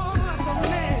calm like a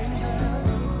man.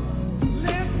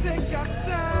 Let's take our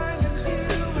time and do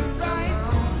it right.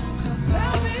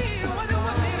 Tell me what do I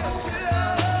need to do?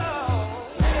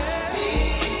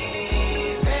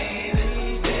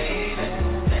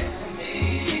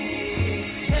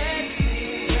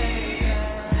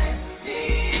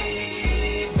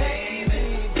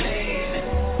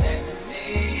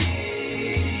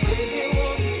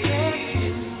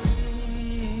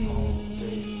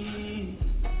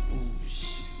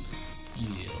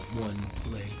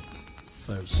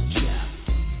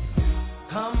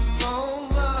 Come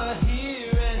over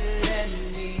here and let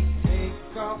me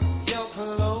take off your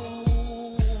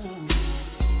clothes.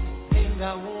 Things I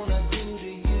wanna do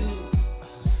to you,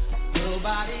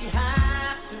 nobody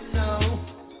has to know,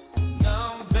 no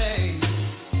baby.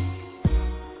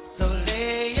 So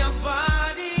lay your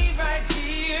body right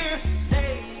here,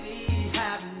 lady,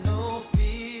 have no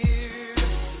fear,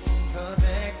 'cause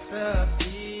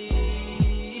ecstasy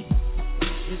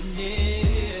is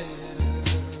near.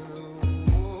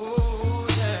 Oh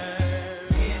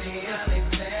yeah, any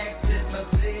unexpected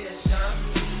position,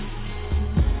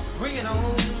 bring it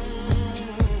on.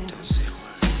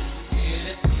 In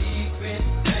a secret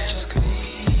fantasy,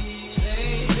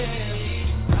 baby,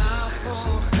 I'll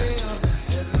fulfill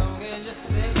as long as you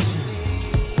set me.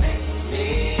 Let me,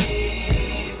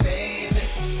 baby,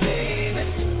 baby,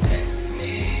 let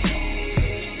me,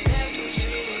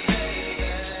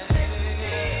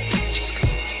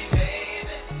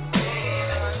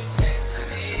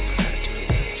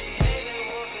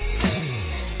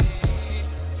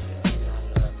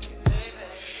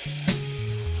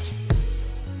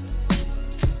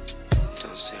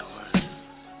 Don't say a word.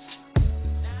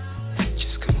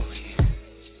 Just come over here.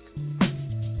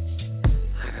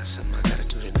 I got something I gotta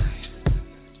do tonight.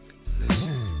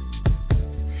 Listen.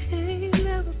 Ain't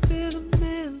never been a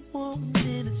man wanting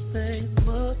anything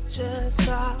much as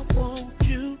I want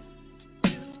you.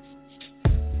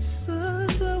 Sun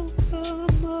don't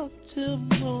come up till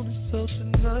morning, so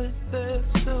tonight there's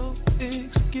no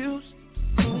excuse.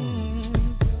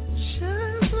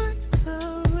 Shine like the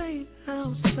rain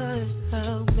outside,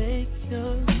 I'll make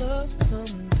your love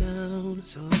come down.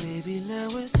 So baby,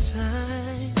 now it's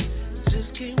time, just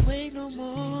can't wait no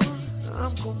more.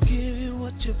 I'm gonna give you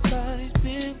what your body's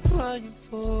been crying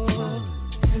for.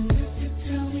 And if you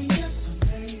tell me yes, I'll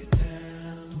lay it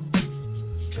down.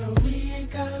 Girl, we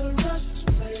ain't gotta rush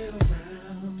to play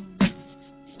around.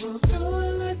 We'll do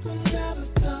it like we never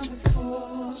done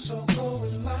before. So go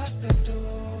and lock the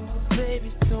door. Baby,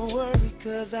 don't worry,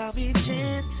 'cause I'll be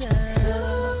gentle.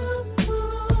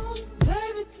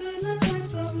 Baby, turn the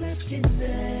lights off, let's get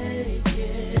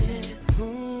naked.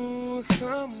 Ooh,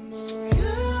 come on.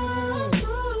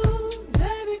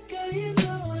 Baby girl, you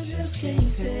know I just can't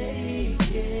take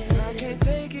it. I can't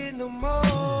take it no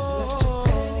more.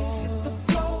 Hit the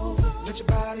floor, let your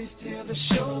body steal the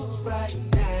show right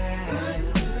now.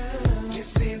 It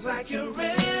seems like you're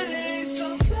ready,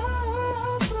 so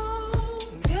come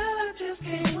on. Girl, I just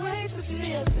can't wait to see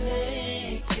you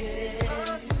naked.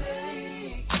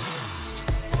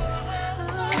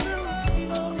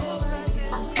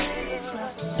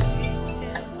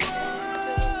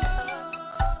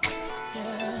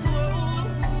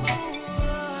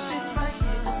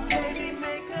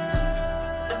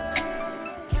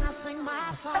 Can I sing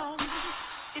my song?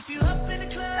 If you up in the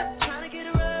club, trying to get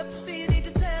her up, so you need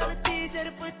to tell the DJ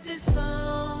to put this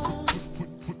on.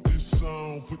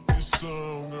 Put this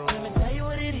song on. Let me tell you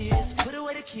what it is, put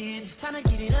away the kids. Time to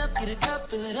get it up, get a cup,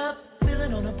 fill it up.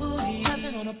 Feeling on the booty,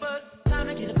 nothing on the butt. Time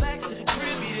to get it back to the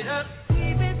crib, beat it up.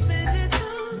 We've been spending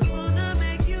time, wanna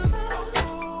make you mine.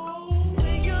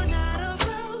 When you're not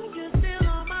around, you're still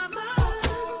on my mind.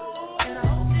 And I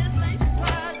hope this ain't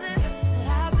surprising, that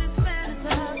I've been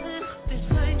fantasizing. This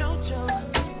ain't no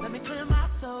joke, let me clear my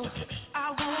throat.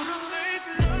 I wanna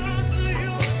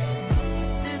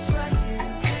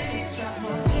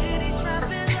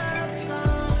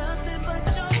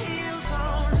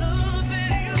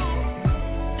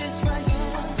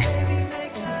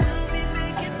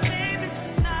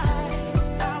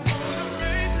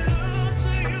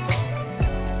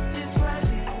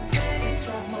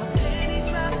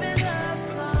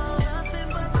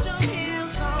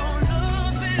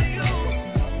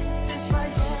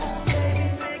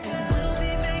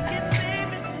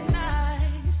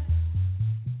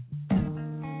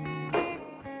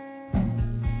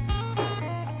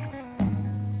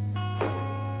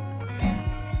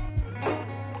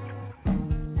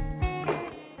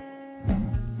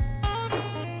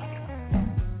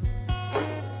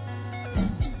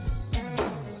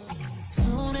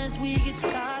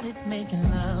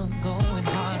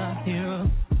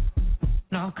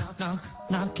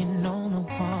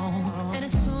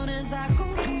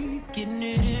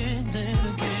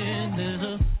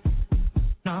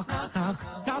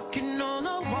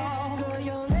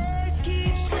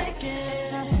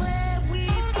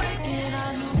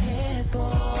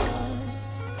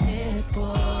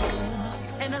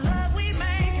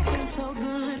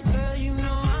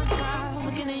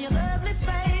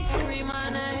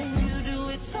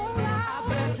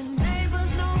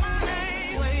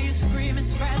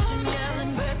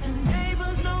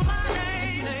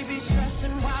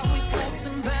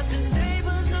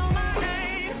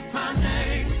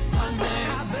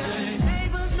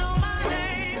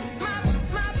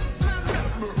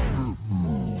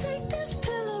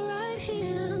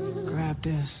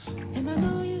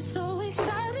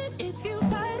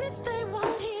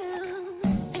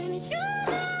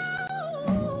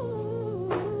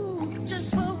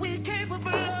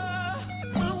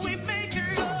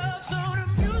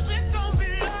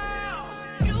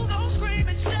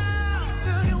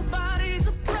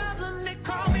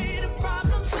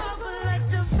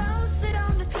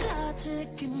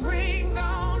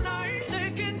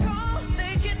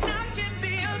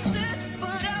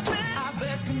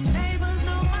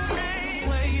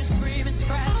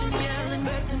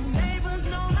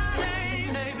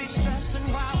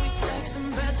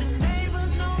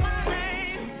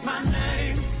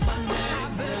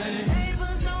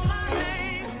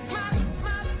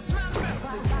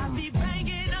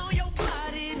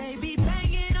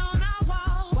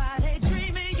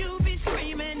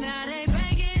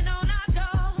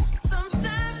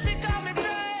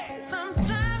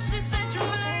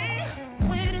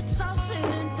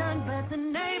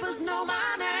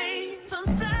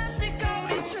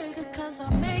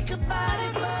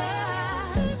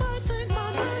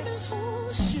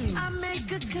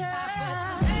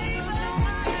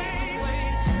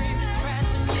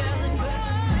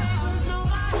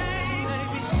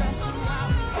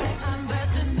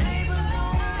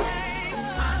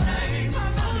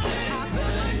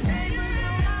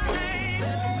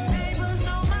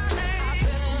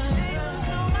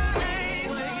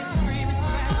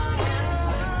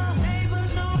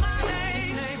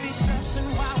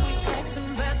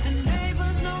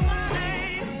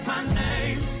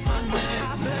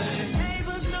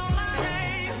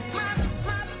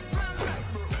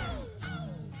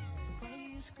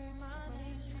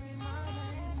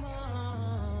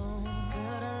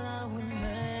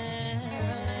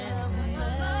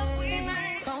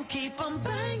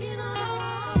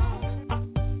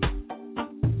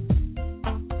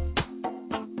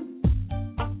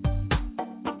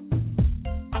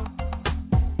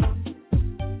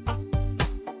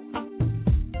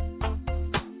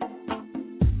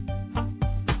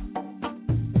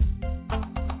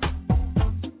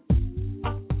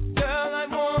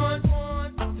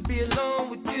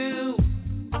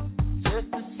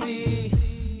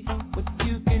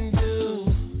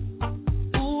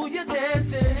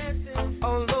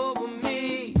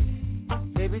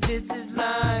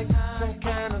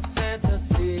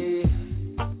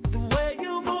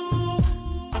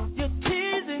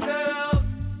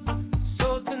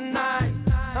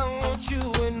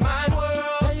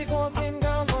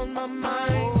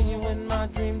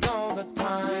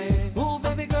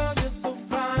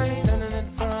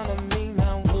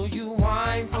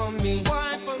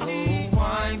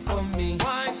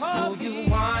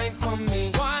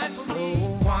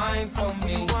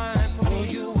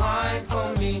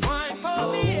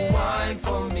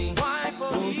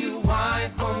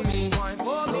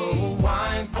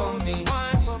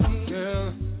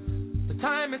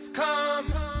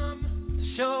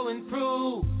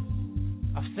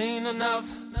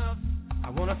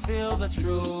feel the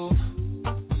truth.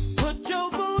 Put your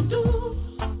voodoo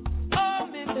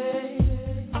on me,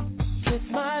 babe. Kiss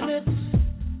my lips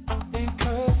and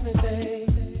curse me, babe.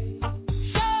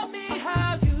 Show me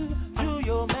how you do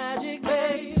your magic,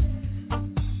 babe.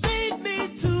 Lead me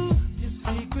to your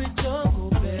secret jungle,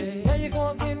 babe. Now you're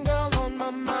gonna get down on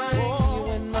my mind.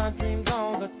 You in my dreams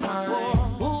all the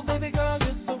time. Ooh, baby girl,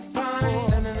 you're so fine.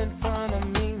 Standing in front of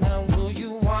me now, will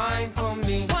you whine for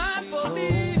me? Whine for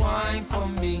me. Whine for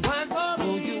me. Whine for me.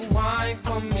 Will you whine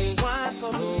for me? Whine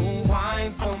for me.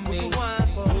 Whine for me.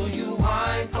 Will you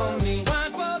whine for me?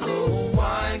 Whine for me.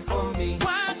 Whine for me.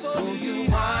 Whine for me. Will you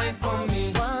whine for me?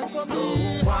 Whine for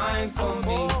me. Whine for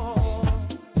me.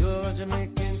 You're a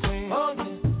Jamaican queen. Oh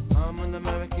yeah. I'm an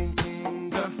American king,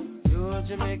 girl. You're a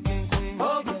Jamaican queen. Oh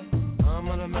yeah. I'm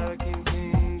an American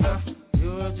king, girl.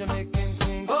 You're a Jamaican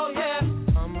queen. Oh yeah.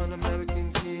 I'm an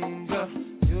American king, girl.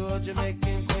 You're a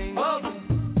Jamaican queen. Oh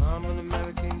yeah. I'm an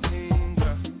American king,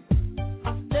 girl.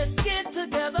 Let's get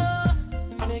together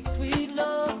and make sweet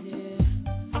love, yeah.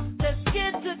 Let's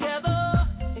get together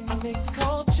and mix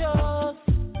cultures.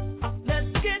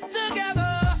 Let's get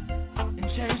together and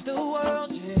change the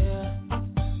world, yeah.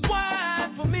 Why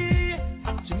for me,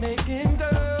 Jamaican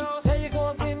girl? There you go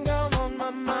again, girl, on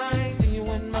my mind. See you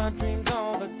in my dreams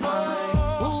all the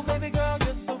time. Ooh, baby girl,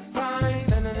 you're so fine.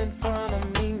 Standing in front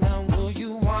of me now, will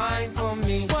you whine for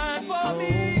me? Whine for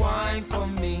me. Whine for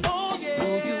me. Oh yeah.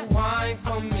 Will you whine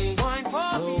for me? Whine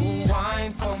for me.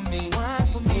 Whine for me. Whine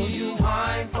for me. Will you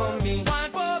whine for me?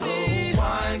 Whine for me.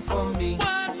 Whine for me.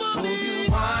 Whine for me. Will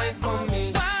you whine for me?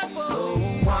 Whine for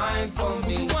me. Whine for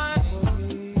me. Whine for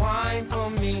me. Whine for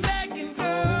me. Jamaican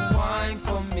girl. Whine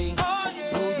for me. Oh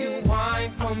yeah. Will you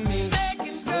whine for me?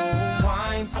 Jamaican girl.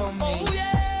 Whine for me. Oh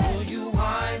yeah. Will you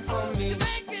whine for me?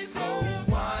 Jamaican girl.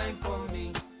 Whine for me.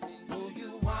 Will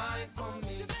you whine for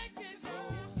me? Jamaican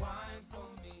girl. Whine for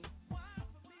me.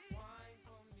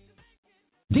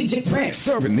 DJ Prince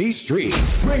serving these streets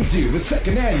brings you the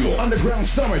second annual Underground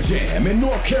Summer Jam in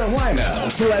North Carolina.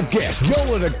 Also have guests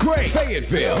Yola the Great,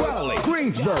 Fayetteville, Raleigh,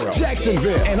 Greensboro,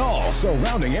 Jacksonville, and all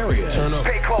surrounding areas.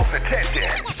 Pay close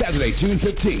attention. Saturday, June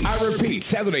 15th. I repeat,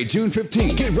 Saturday, June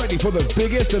 15th. Get ready for the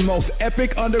biggest and most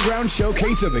epic underground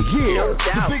showcase of the year.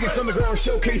 The biggest underground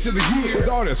showcase of the year with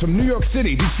artists from New York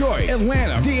City, Detroit,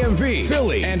 Atlanta, DMV,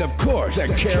 Philly, and of course, the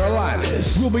Carolinas.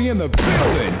 We'll be in the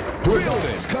building.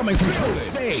 Coming from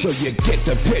stage, so you get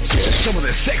the picture. Some of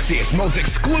the sexiest, most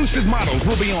exclusive models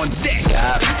will be on deck.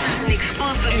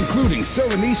 Including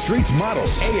Serving These Streets models,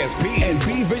 ASP and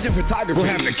B Vision Photography.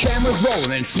 We'll have the cameras rolling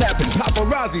and snapping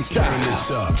paparazzi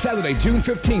style. Saturday, June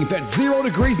 15th at 0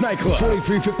 Degrees Nightclub,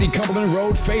 4350 Cumberland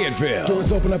Road, Fayetteville.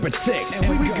 Doors open up at 6, and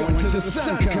we go until the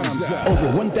sun comes up.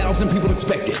 Over 1,000 people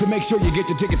expected, so make sure you get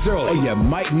your tickets early, or you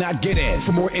might not get in.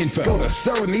 For more info, go to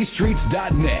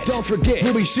ServingTheseStreets.net. Don't forget,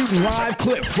 we'll be shooting live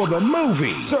clips for the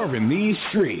movie Serving These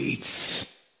Streets.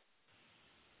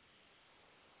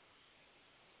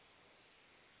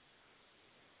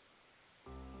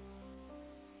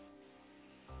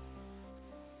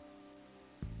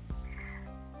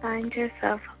 Find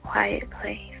yourself a quiet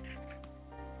place.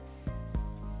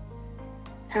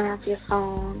 Turn off your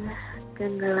phone,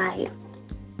 dim the light.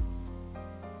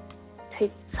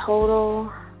 Take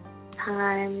total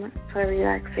time for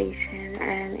relaxation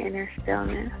and inner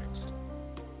stillness.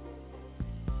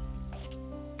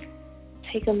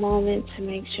 Take a moment to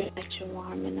make sure that you're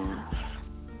warm enough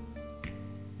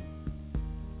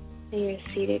and you're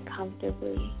seated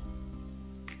comfortably.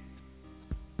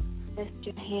 Rest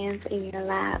your hands in your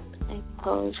lap and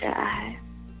close your eyes.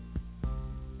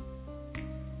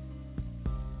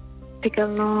 Take a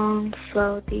long,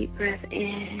 slow, deep breath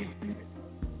in.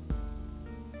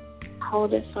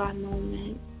 Hold it for a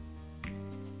moment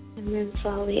and then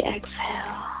slowly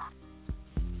exhale.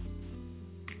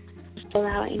 Just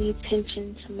allow any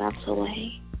tension to melt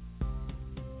away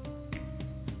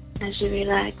as you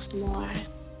relax more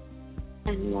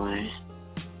and more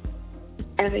with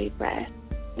every breath.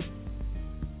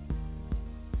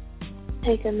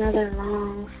 Take another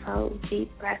long, slow, deep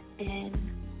breath in.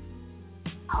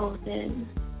 Hold it.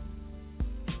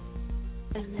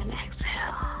 And then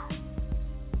exhale.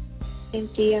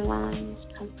 Empty your lungs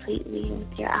completely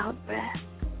with your out breath.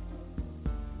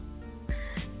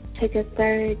 Take a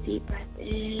third deep breath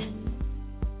in.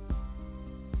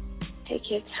 Take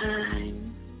your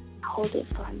time. Hold it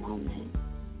for a moment.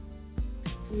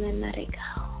 And then let it go.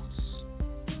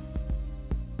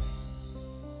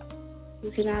 You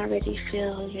can already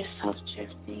feel yourself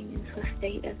drifting into a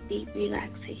state of deep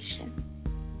relaxation.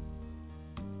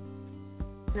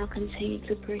 Now continue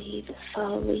to breathe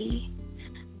slowly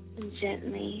and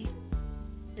gently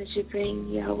as you bring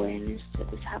your awareness to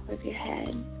the top of your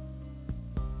head.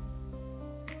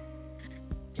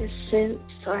 Just sense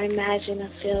or imagine a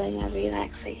feeling of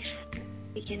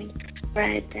relaxation beginning to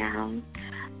spread down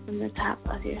from the top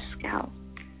of your scalp.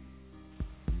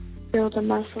 Feel the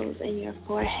muscles in your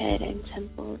forehead and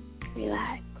temples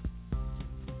relax.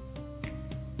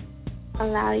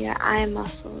 Allow your eye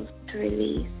muscles to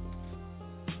release.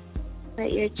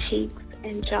 Let your cheeks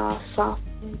and jaw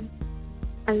soften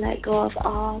and let go of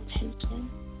all tension.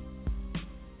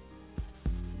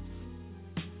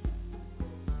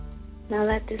 Now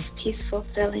let this peaceful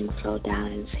feeling flow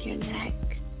down into your neck.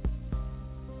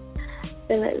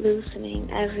 Feel it loosening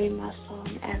every muscle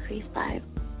and every fiber.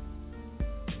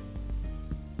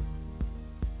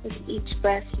 With each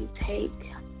breath you take,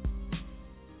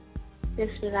 this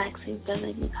relaxing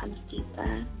feeling becomes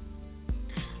deeper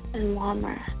and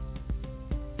warmer.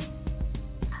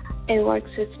 It works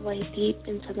its way deep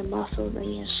into the muscles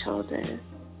in your shoulders,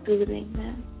 soothing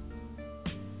them,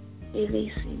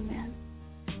 releasing them.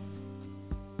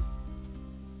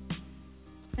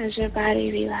 As your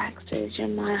body relaxes, your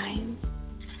mind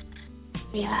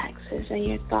relaxes and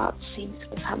your thoughts seem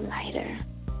to become lighter.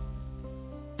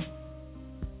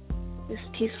 This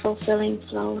peaceful feeling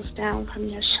flows down from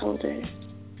your shoulders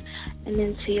and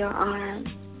into your arms.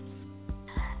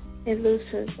 It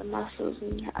loosens the muscles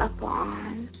in your upper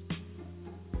arms,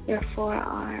 your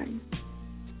forearms,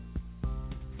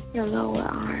 your lower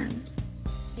arms,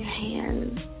 your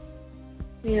hands,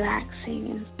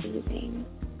 relaxing and soothing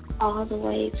all the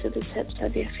way to the tips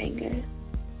of your fingers.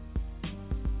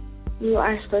 You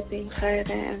are slipping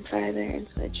further and further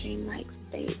into a dreamlike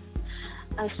state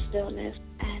of stillness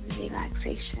and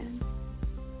relaxation.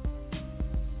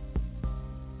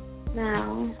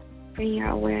 Now, bring your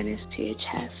awareness to your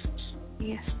chest and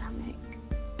your stomach.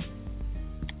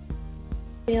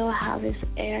 Feel how this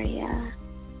area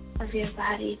of your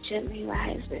body gently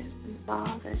rises and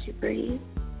falls as you breathe.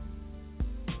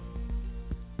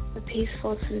 The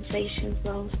peaceful sensation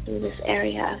flows through this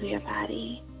area of your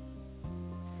body,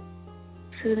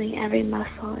 soothing every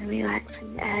muscle and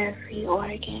relaxing every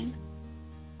organ.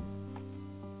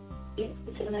 You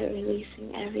feel it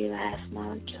releasing every last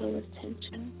molecule of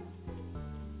tension.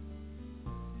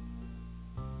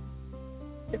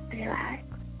 Just relax.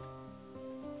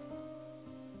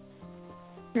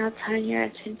 Now turn your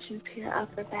attention to your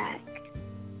upper back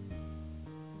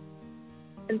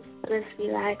and feel this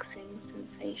relaxing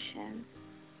sensation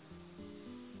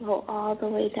go all the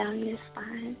way down your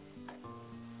spine.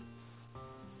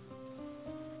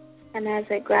 And as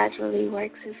it gradually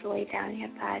works its way down your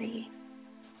body,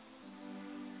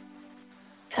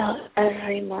 feel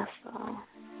every muscle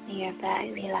in your back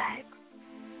relax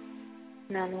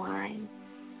and unwind.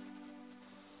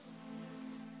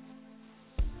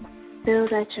 Feel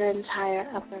that your entire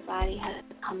upper body has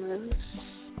become loose,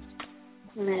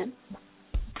 limp,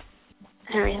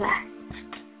 and relaxed.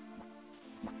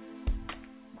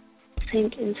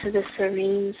 Sink into the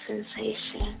serene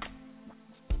sensation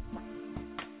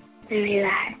and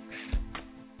relax.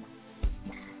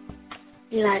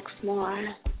 Relax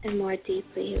more and more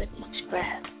deeply with each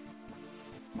breath.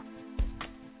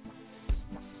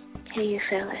 Can you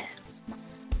feel it?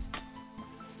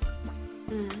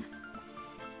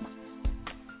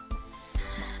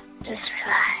 Just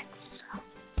relax.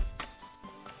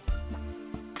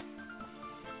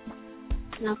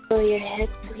 Now feel your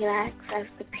hips relax as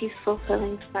the peaceful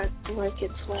feeling starts to work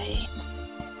its way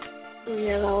through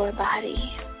your lower body.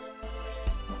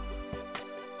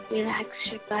 Relax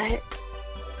your butt,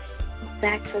 the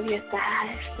backs of your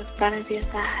thighs, the front of your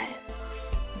thighs.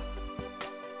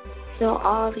 Feel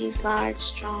all these large,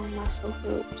 strong muscle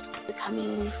groups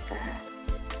becoming looser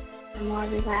and more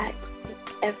relaxed with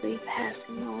every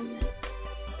passing moment.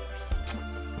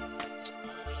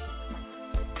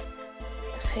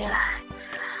 Just relax.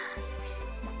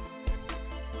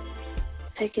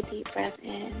 Take a deep breath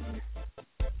in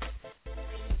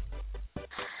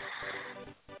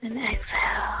and exhale.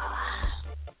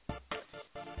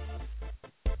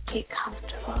 Get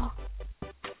comfortable.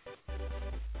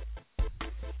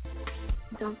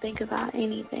 Don't think about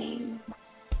anything.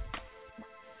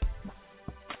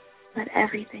 Let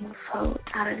everything float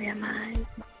out of your mind.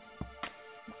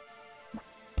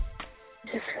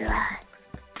 Just relax.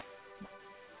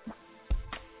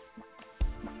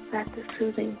 Let the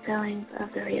soothing feelings of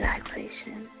the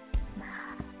relaxation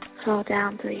flow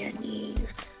down through your knees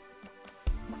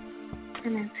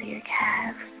and into your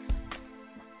calves.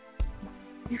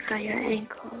 You feel your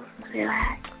ankles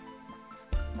relax.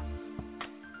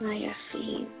 Now your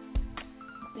feet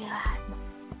relax.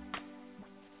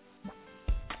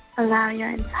 Allow your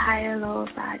entire lower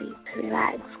body to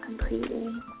relax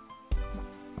completely.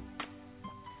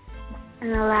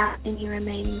 And allow any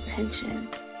remaining tension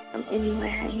from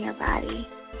anywhere in your body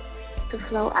to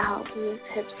flow out through the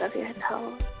tips of your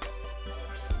toes.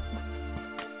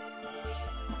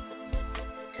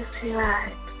 Just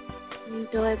relax.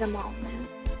 Enjoy the moment.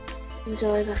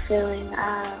 Enjoy the feeling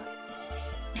of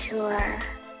pure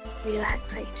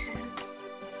relaxation.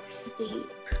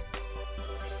 Deep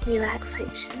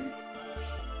relaxation.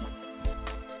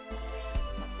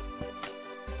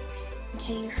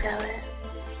 Can you feel it?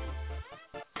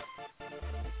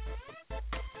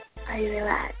 Are you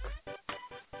relaxed?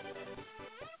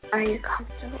 Are you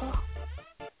comfortable?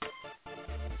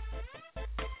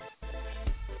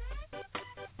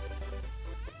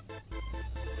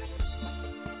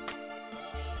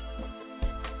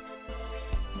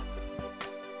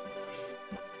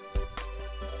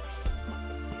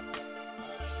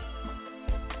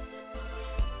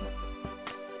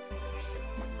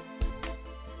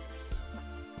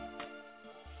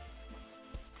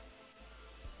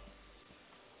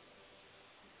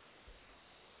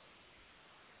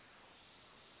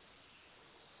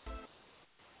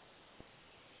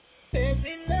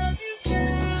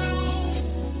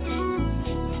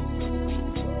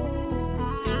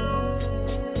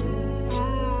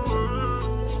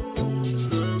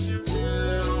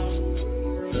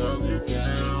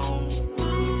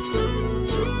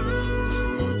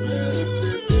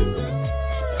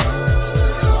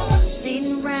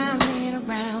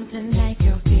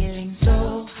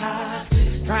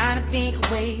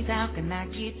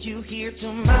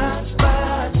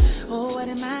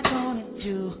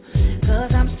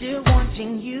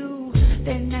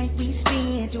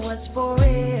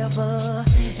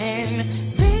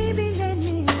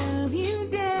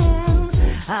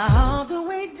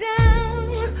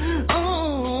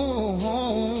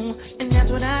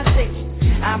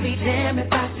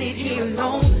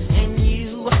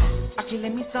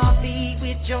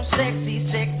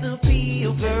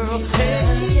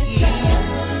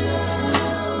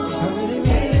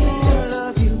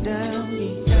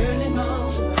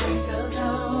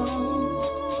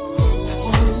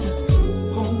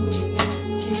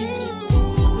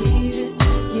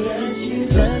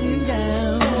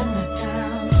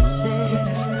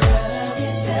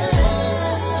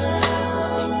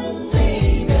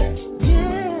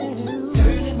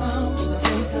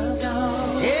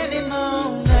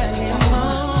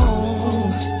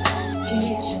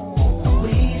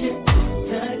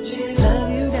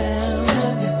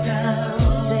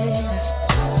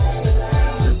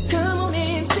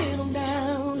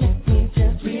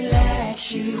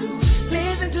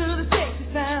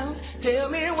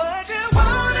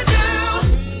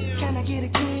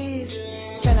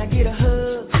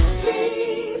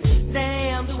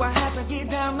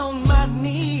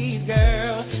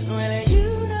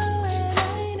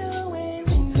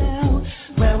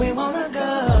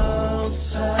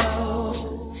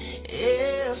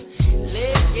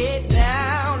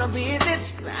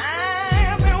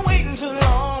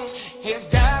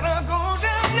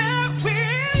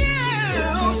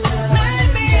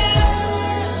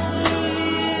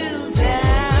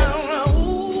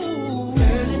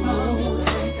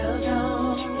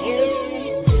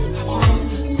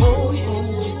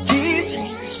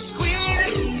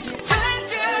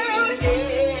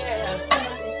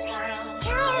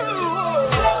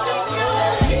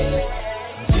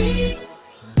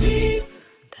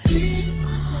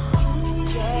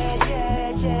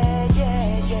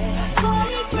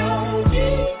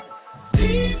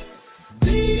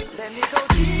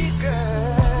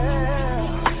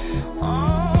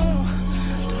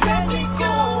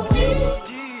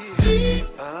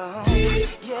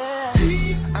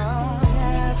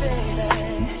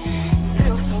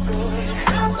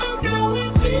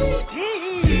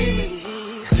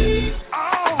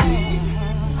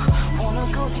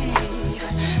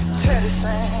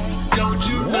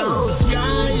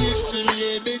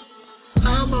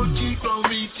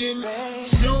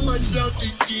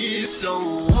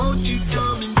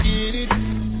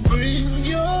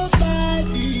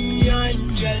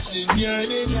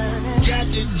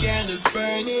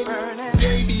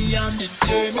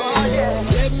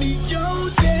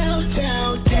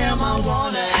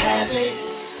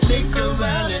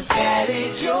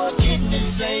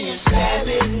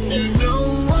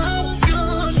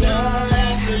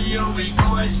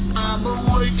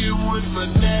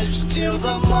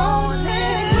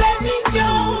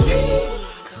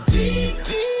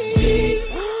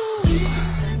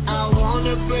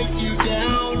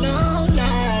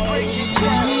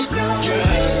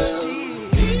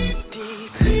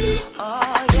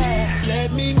 Oh yeah.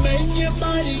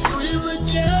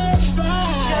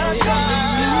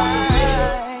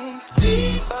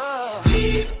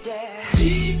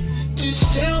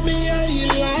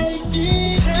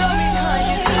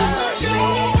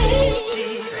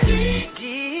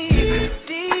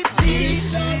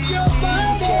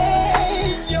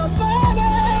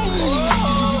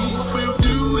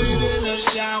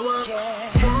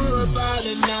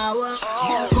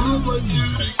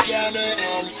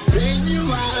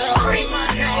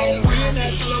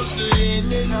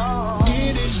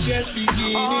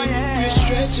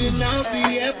 stretching out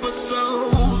the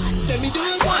episode. Let me do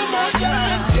it one more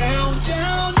time. Down,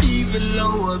 down, even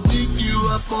lower. Pick you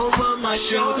up over my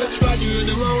shoulder. Ride you in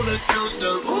the roller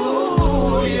coaster.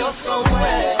 Ooh, you're so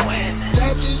wet.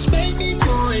 That just made me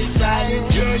more excited.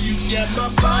 Girl, you got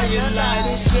my fire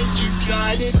lighted. Since you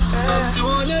tried it, I'm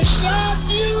gonna shock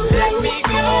you. Let me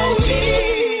go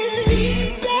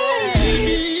deep,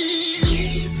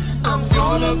 baby. I'm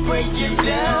gonna break you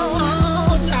down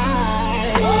all night.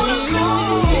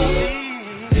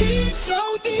 Deep, so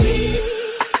deep.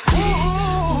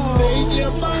 Make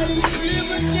your body feel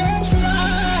just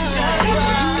right.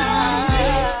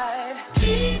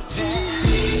 Deep,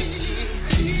 deep,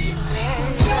 deep.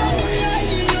 Tell me how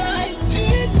you like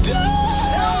it,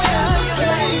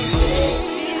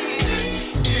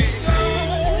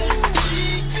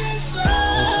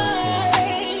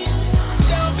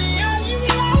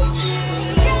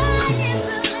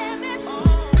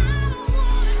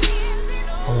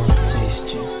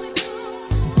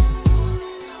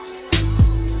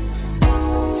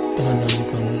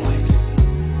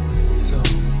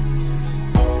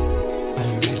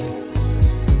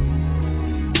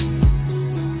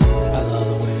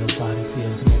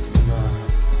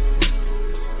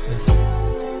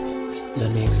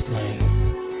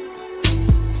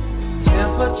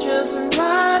 temperatures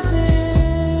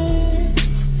rising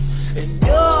and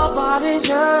your body's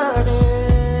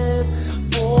yearning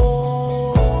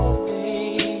for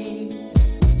me.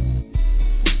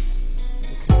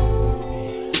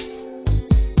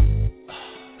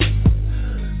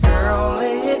 Girl,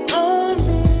 lay it on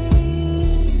me.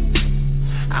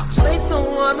 I'll place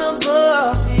someone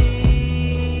above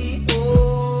me.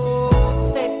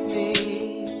 Oh, take me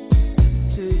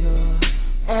to your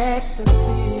ecstasy.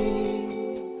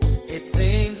 It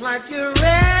seems like you're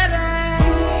ready.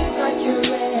 Seems like you're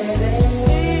ready.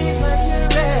 Seems like you're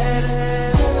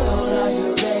ready. Girl, are you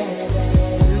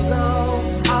ready to go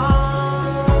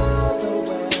all the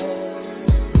way?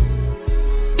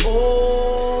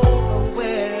 All the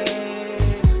way.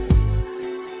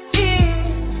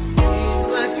 Seems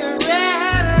like you're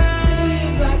ready.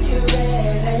 Seems like you're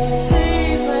ready.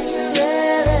 Seems like you're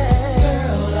ready.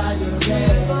 Girl, are you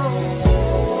ready?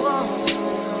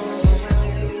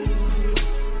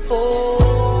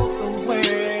 All the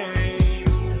way.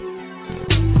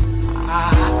 I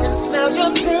can smell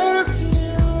your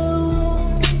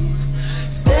perfume.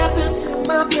 Step into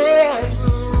my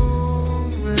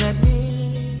bedroom. Let me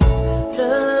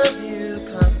love you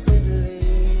constantly.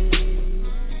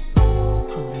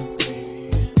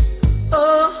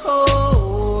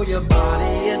 Oh, your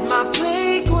body is my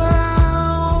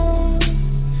playground.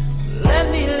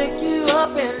 Let me lick you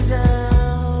up and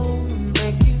down.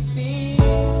 Make you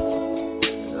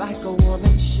feel like a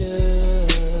woman should.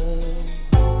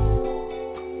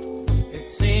 It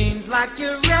seems like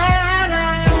you're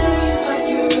ready. Seems like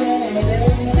you're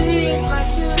ready. Seems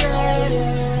like you're ready.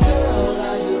 Girl,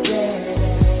 are you ready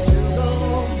to go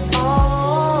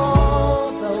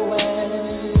all the way?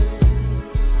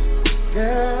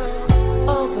 Girl,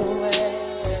 all the way.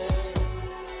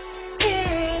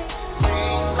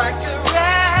 Seems like you're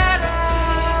ready.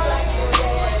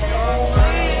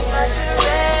 Seems like you're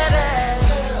ready.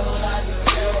 Girl, are you ready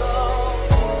to go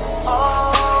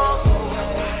all the way?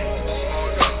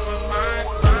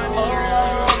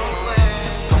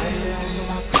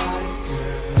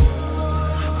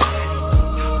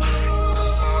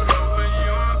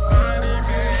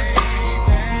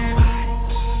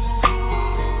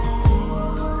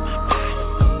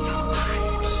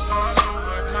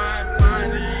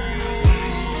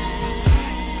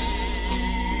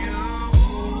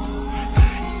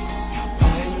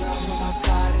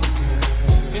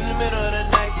 In the middle of the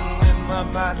night when my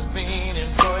body's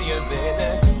feeling for you,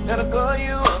 baby, gotta call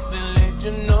you up and let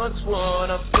you know it's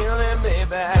what I'm feeling, baby.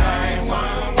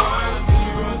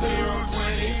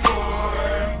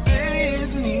 911-0024. Baby,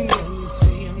 it's me,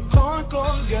 see, I'm calling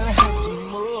 'cause gotta have some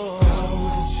more.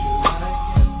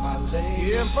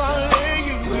 If I lay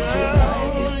you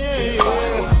down, yeah,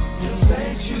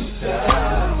 let you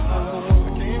down. I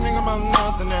can't think about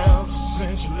nothing else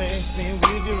since you last seen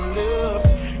with your love.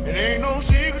 It ain't no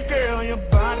secret, girl, your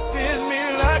body fits me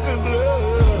like a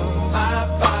glove. My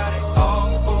body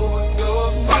all over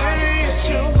your body. It's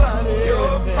your body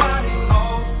all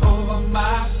over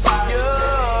my body.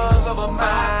 Yours over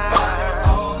my body,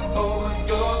 all over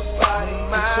your body.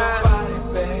 My body,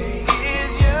 baby,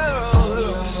 is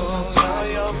yours over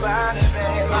your body,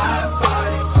 baby. My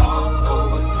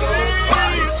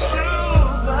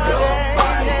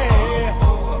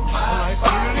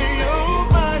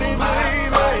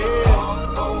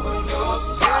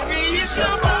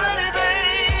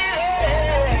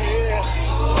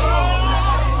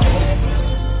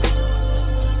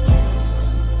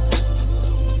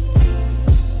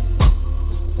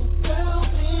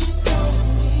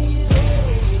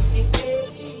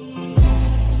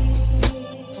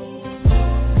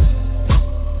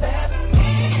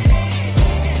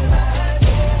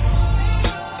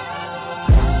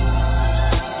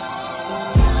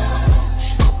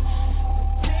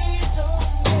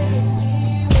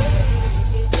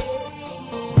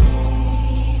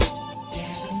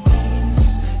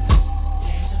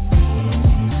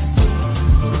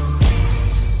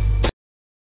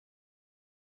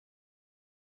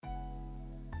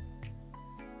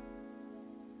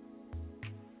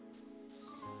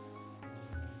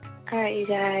right, you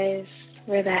guys.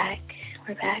 We're back.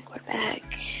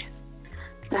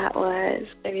 That was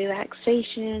a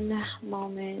relaxation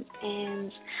moment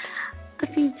and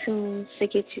a few tunes to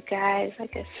get you guys,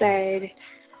 like I said,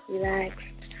 relaxed,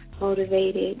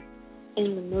 motivated,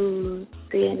 in the mood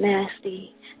to get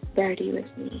nasty, dirty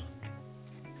with me.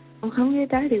 Well, come get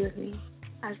dirty with me.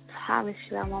 I promise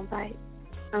you I won't bite.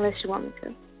 Unless you want me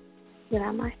to. Then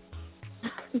I might.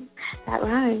 That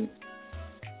rhymes.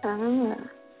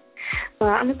 Well,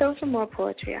 I'm going to throw some more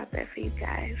poetry out there for you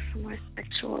guys. Some more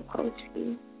sexual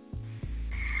poetry.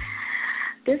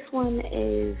 This one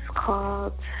is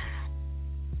called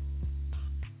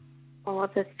All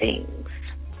the Things.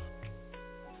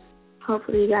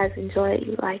 Hopefully you guys enjoy it.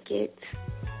 You like it.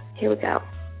 Here we go.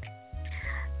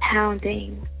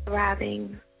 Pounding,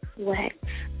 throbbing, wet,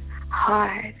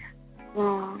 hard,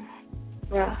 wrong,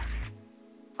 rough.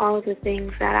 All the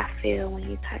things that I feel when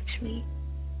you touch me.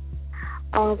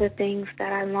 All the things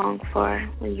that I long for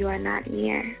when you are not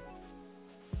near.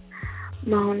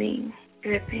 Moaning,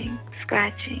 dripping,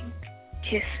 scratching,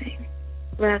 kissing,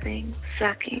 rubbing,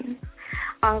 sucking.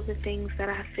 All the things that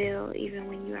I feel even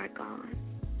when you are gone.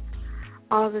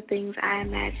 All the things I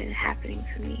imagine happening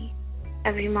to me.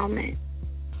 Every moment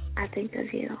I think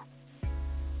of you.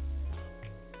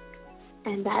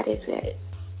 And that is it.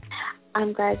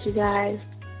 I'm glad you guys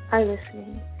are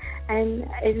listening. And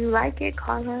if you like it,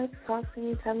 call us, talk to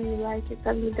me, tell me you like it,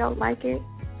 tell me you don't like it.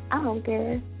 I don't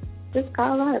care. Just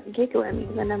call up, giggle at me.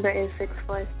 The number is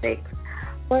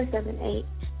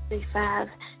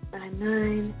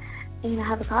 646-478-3599. And I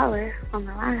have a caller on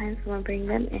the line, so I'm going to bring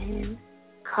them in.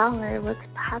 Caller, what's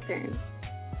poppin'?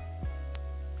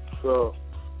 So,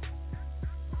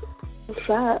 what's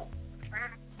up?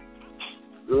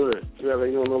 Good. You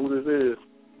don't know who this is?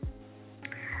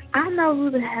 I know who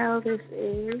the hell this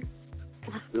is.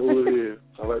 Who it is?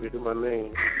 I like to hear my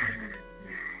name.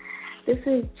 This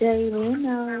is Jay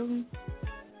Leno.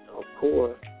 Of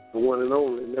course. The one and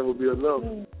only. Never be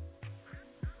another.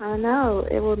 I know.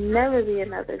 It will never be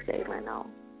another Jay Leno.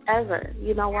 Ever.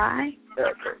 You know why?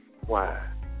 Ever. Why?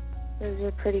 Because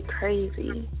you're pretty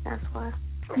crazy. That's why.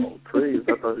 Oh, crazy?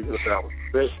 I thought you were going to say I was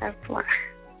special. That's why.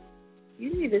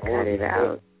 You need to cut it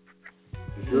out.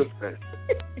 You're special.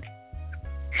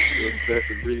 You're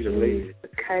special breed of lady.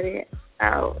 Cut it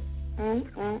out.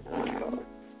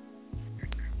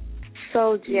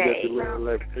 So, Jay.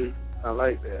 I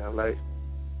like that. I like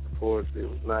the poetry. It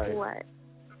was nice. What?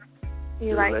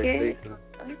 You like it?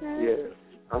 Okay. Yeah.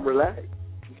 I'm relaxed.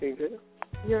 You can't tell?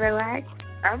 You're relaxed?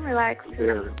 I'm relaxed, too.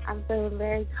 Yeah. I'm feeling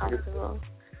very comfortable.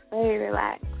 Very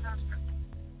relaxed.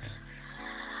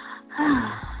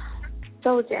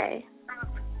 So, Jay,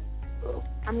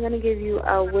 I'm going to give you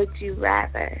a would you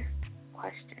rather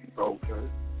question. Okay.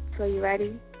 So, you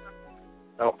ready?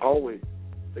 I'll always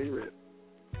be ready.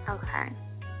 Okay.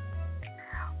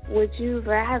 Would you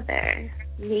rather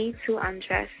me to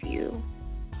undress you,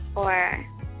 or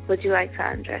would you like to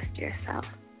undress yourself?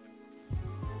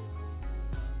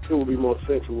 It would be more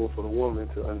sensual for the woman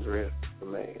to undress the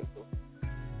man.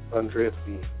 Undress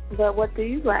me. But what do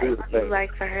you like? You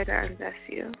like for her to undress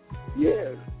you?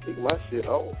 Yeah, take my shit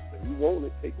off. If you want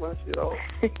it, take my shit off.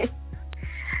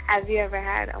 Have you ever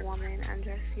had a woman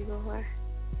undress you before?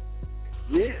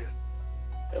 Yeah.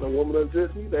 And a woman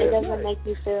undress me. It doesn't make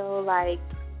you feel like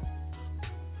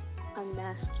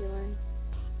unmasculine?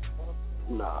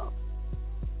 Nah.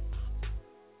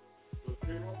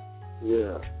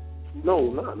 Yeah.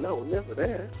 No, never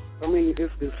that. I mean,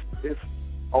 it's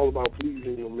all about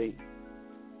pleasing your mate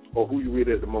or who you with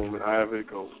at the moment, however it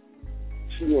goes.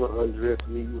 She want to undress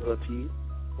me with her teeth.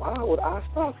 Why would I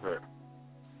stop her?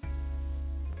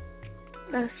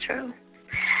 That's true.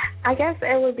 I guess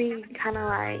it would be kind of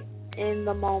like in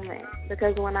the moment,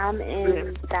 because when I'm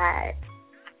in that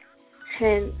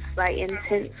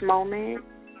intense moment,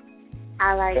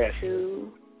 I like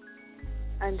to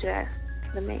undress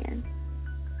the man.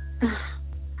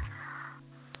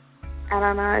 I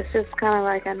don't know, it's just kind of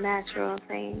like a natural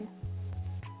thing.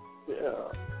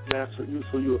 Yeah, natural.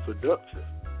 So you're a seductress?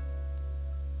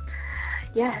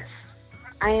 Yes,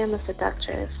 I am a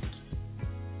seductress.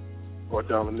 Or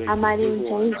dominatrix? I might even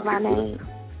change my name.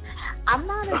 I'm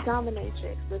not a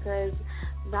dominatrix, because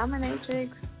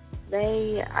dominatrix,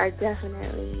 they are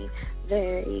definitely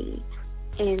very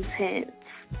intense,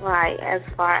 like as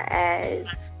far as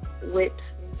whips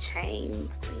and chains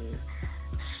and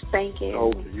spanking.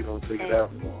 Okay, you don't take it that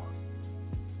far.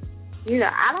 You know,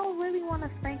 I don't really want to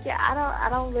spank you. I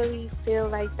don't really feel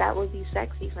like that would be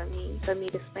sexy for me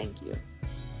to spank you.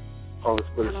 Oh, it's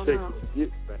for the sexy to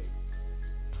get spanked.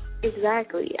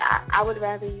 Exactly. I would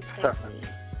rather you spank me.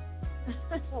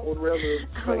 I would rather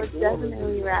I would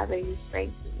definitely rather you spank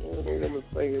me. I don't want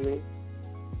to spank me.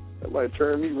 That might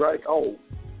turn me right off.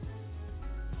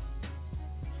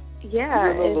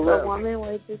 Yeah, if a woman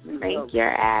were to spank your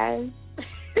ass.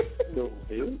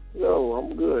 No,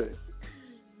 I'm good.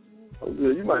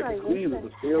 You might be squeezing,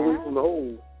 but stay away from the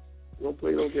hole. Don't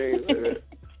play no games like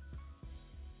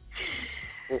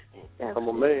that. I'm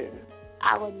a man.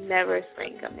 I would never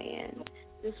spank a man.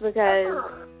 Just because,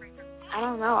 I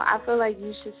don't know, I feel like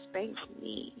you should spank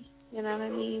me. You know what I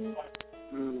mean?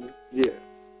 Yeah.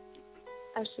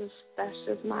 That's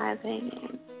just my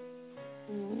opinion.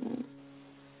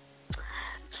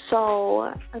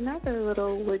 So, another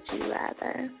little would you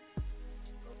rather.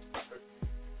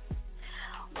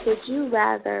 Would you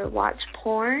rather watch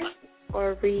porn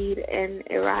or read an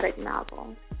erotic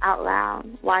novel out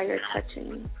loud while you're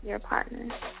touching your partner?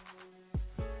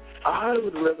 I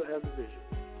would rather have the visual.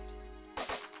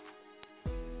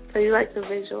 So you like the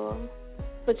visual.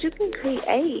 But you can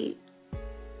create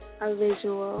a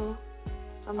visual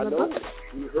from the book.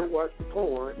 You heard watch the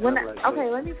porn. Let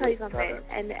me tell you something.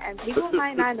 And people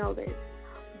might not know this,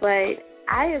 but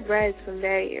I have read some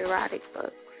very erotic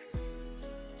books.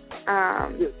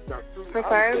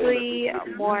 Preferably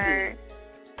more.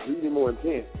 Reading more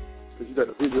intense, because you got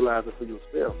to visualize it for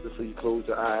yourself. Just so you close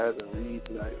your eyes and read.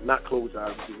 Not close your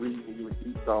eyes, but you read when you're in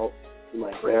deep thought. You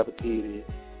might gravitate it,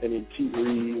 and then keep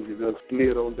reading. You're going to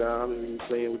split on down, and you're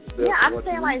playing with yourself. Yeah, I'm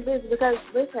saying like this because,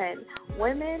 listen,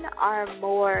 women are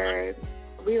more,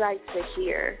 we like to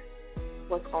hear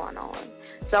what's going on.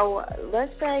 So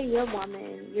let's say your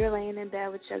woman, you're laying in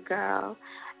bed with your girl,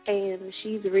 and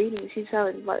she's reading. She's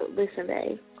telling, listen,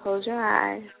 babe, close your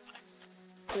eyes,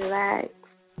 relax,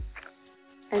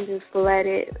 and just let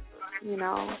it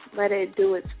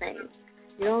do its thing.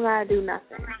 You don't gotta do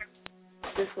nothing.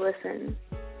 Just listen.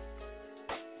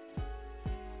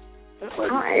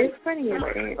 It's pretty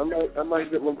intense. I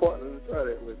might get my partner to try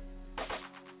that with.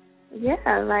 Yeah,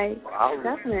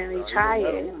 definitely try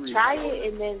it. Try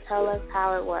it and then tell us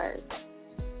how it was.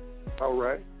 All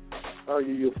right. I'll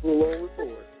give you a full-on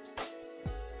report.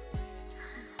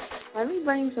 Let me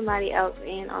bring somebody else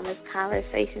in on this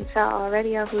conversation.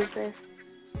 Tellallradio, who's this?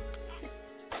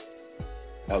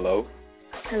 Hello.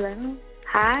 Hello.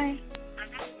 Hi.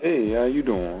 Hey, how you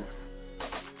doing?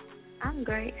 I'm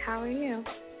great. How are you?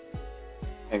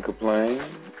 Can't complain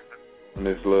on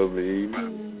this lovely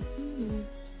evening. Mm-hmm.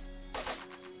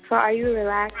 So are you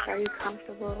relaxed? Are you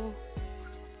comfortable?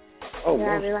 Oh, did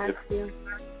I relax you?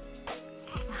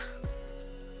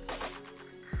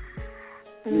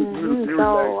 You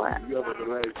relax. You have a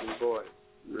relaxing voice.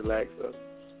 You relax us.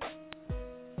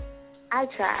 I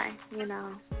try,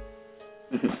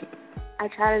 I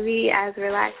try to be as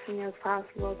relaxing as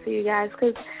possible to you guys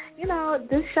because,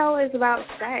 this show is about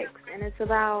sex and it's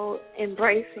about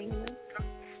embracing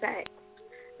sex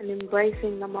and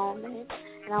embracing the moment.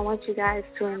 And I want you guys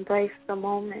to embrace the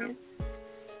moment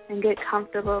and get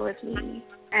comfortable with me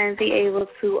and be able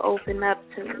to open up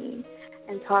to me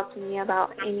and talk to me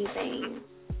about anything,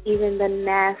 even the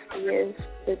nastiest,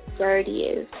 the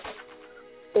dirtiest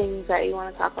things that you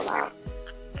want to talk about.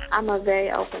 I'm a very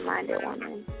open-minded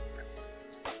woman.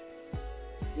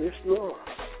 Yes, you are.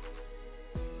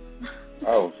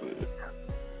 Oh, good.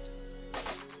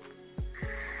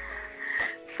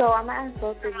 So I'm going to ask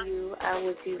both of you,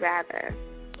 would you rather?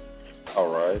 All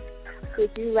right.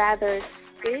 Would you rather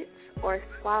spit or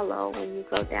swallow when you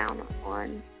go down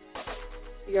on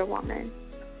your woman?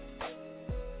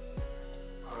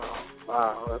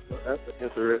 Wow, that's an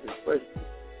interesting question.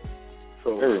 So,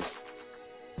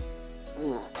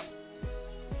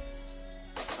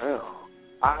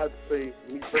 I'd say,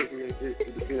 me personally,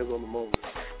 it depends on the moment.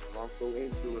 If I'm so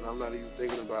into it, I'm not even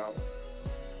thinking about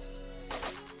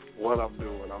what I'm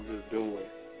doing. I'm just doing.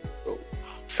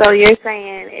 So you're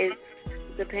saying it's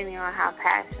depending on how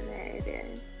passionate it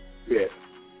is? Yes.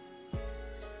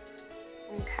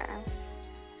 Okay.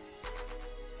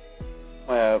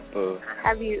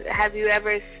 Have you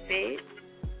ever spit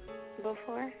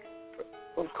before?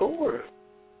 Of course.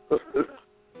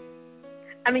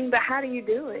 I mean, but how do you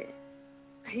do it?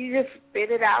 You just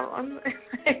spit it out on.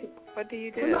 What do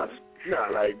you do? Not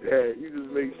like that. You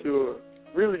just make sure.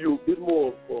 Really, it's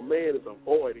more for a man is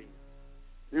avoiding.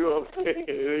 You know what I'm saying?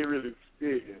 It ain't really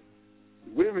spitting.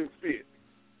 Women spit.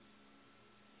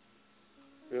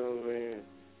 You know what I'm saying?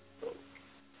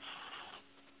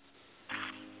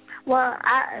 Well,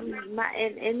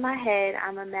 in my head,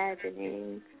 I'm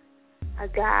imagining a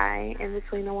guy in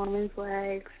between a woman's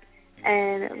legs,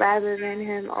 and rather than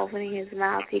him opening his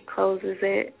mouth, he closes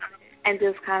it and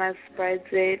just kind of spreads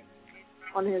it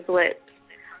on his lips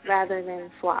rather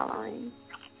than swallowing.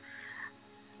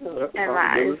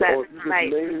 And is that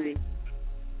like?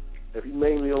 If he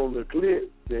mainly on the clit,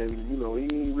 then he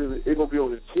ain't really. It's gonna be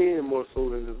on his chin more so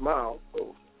than his mouth.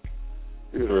 So,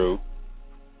 yeah. True.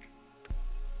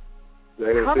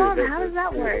 Hold on, how does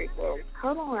that work?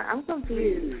 Hold on, I'm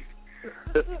confused.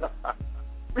 It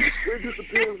just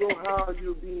depends on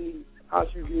how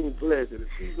she's being pleasured. If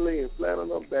she's laying flat on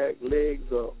her back,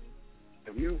 legs up,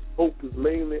 if you focus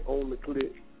mainly on the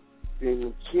clit, then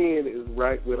the chin is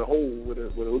right where the hole, where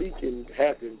the leak can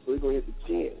happen, so it's gonna hit the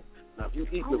chin. Now, if you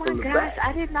eat it from the back,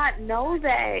 I did not know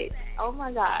that. Oh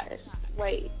my gosh,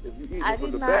 wait. If you eat it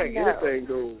from the back, anything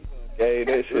goes. Hey,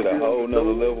 that shit a whole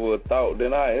nother level of thought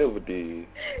than I ever did.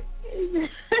 You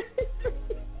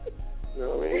know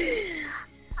what I mean?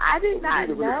 I did not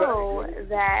know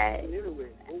that.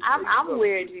 I'm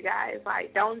weird, you guys.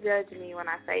 Like, don't judge me when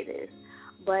I say this,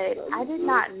 but I did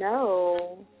not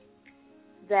know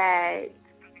that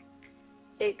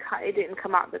it didn't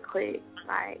come out the clit.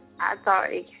 Like, I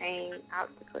thought it came out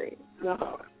the clit.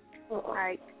 No.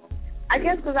 Like, I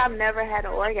guess because I've never had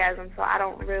an orgasm, so I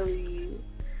don't really.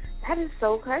 That is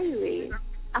so crazy.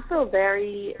 I feel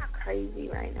very crazy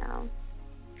right now.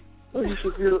 Well, you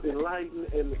should feel enlightened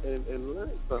and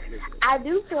learn something. I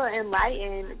do feel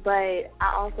enlightened, but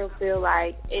I also feel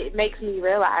like it makes me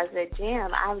realize that,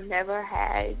 I've never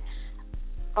had,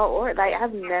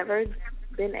 I've never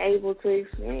been able to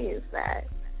experience that.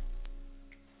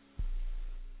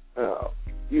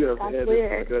 You have had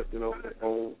this discussion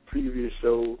on previous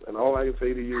shows, and all I can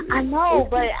say to you is... I know,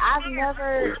 but I've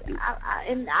never...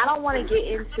 and I don't want to get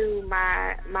into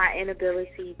my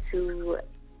inability to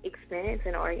experience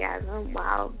an orgasm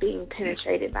while being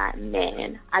penetrated by a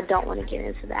man. I don't want to get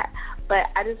into that. But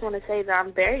I just want to say that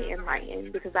I'm very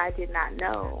enlightened because I did not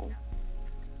know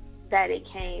that it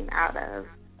came out of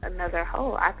another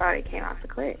hole. I thought it came out the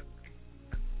clit.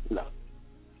 No.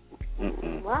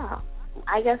 Mm-mm. Wow.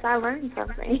 I guess I learned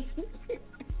something.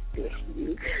 Yes, you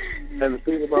did. And the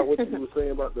thing about what you were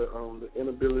saying about the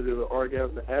inability to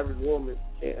orgasm, the average woman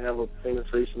can't have a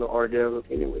penetration or orgasm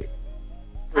anyway.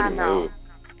 I know.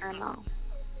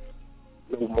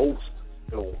 No, most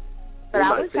don't. But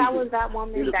I wish I was that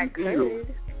woman that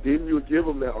could. Then you would give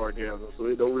them that orgasm, so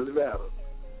it don't really matter.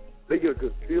 They get a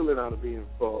good feeling out of being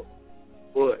fucked,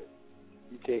 but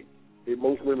you can't.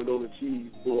 Most women don't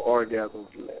achieve full orgasm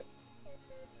from that.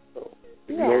 So,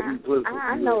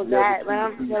 I know that,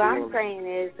 but what I'm saying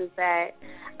is that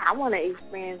I want to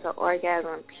experience an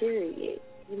orgasm, period.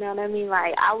 You know what I mean?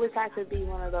 Like, I wish I could be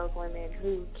one of those women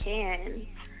who can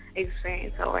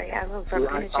experience an orgasm from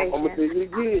penetration. I'm going to tell you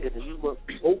again, you must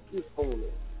focus on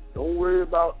it. Don't worry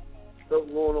about stuff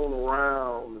going on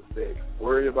around the sex.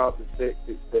 Worry about the sex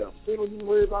itself. Don't even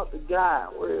worry about the guy.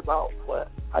 Worry about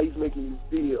how he's making you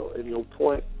feel. And your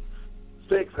point,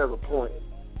 sex has a point.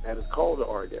 And it's called an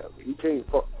orgasm. You can't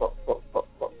fuck,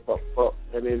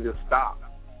 and then just stop.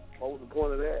 What was the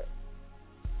point of that?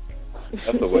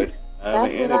 That's a waste of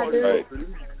time and energy, right?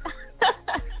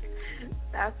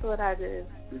 That's what I do.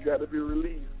 You got to be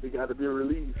released.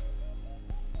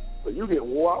 But you get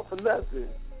wore out for nothing.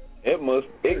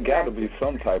 It got to be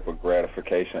some type of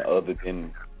gratification other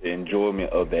than the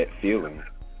enjoyment of that feeling.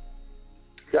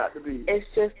 Got to be. It's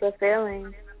just a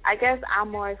feeling. I guess I'm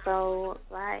more so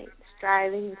like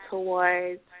striving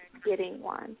towards getting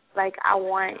one. Like, I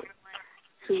want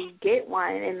to get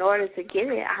one. In order to get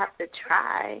it, I have to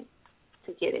try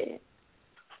to get it.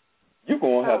 You're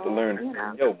going to have to learn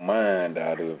your mind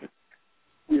out of it.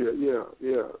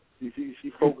 Yeah.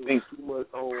 She focuses too much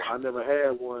on, I never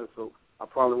had one, so I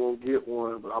probably won't get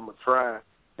one, but I'm going to try.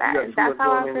 That's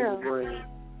how I feel.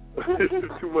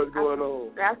 Too much going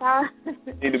on. That's how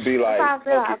need to be like. That's how I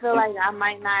feel. I feel like I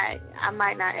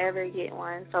might not ever get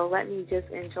one. So let me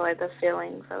just enjoy the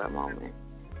feeling for the moment.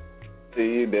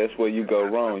 See, that's where you go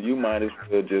wrong. You might as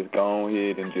well just go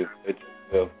ahead and just let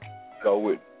yourself go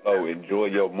with flow. Enjoy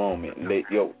your moment.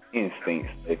 Let your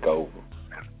instincts take over.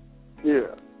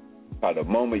 Yeah. By the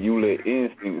moment you let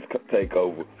instincts take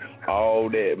over, all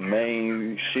that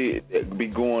main shit that be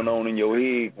going on in your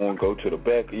head gonna go to the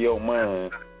back of your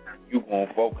mind. You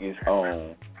gonna focus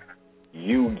on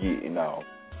you getting off.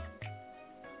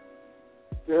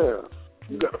 Yeah,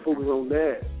 you got to focus on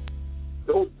that.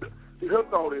 See, her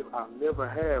thought is, I've never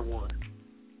had one.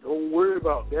 Don't worry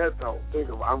about that thought. Think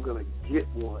of, I'm gonna get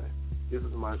one. This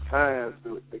is my time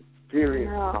to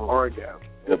experience orgasm.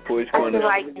 The push I feel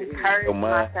like encourage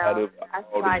myself. I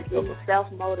feel like do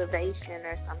self-motivation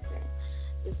or something.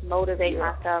 Just motivate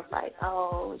myself like,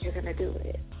 oh, you're going to do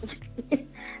it.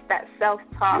 That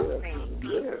self-talk thing.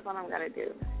 That's what I'm going to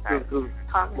do.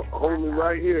 Homie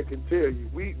right here can tell you,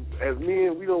 we as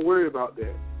men, we don't worry about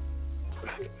that.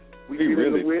 We get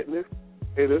really? The witness,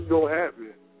 and it's gonna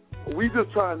happen. We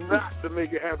just try not to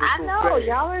make it happen. I know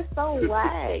y'all are so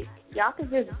whack. Y'all can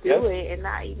just do it and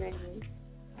not even.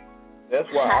 That's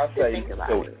why I say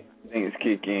so instincts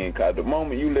kick in. Cause the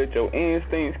moment you let your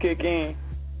instincts kick in,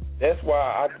 that's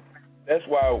why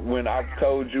when I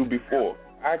told you before,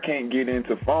 I can't get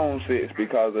into phone sex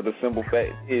because of the simple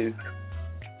fact is,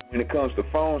 when it comes to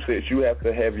phone sex, you have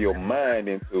to have your mind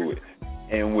into it.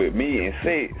 And with me and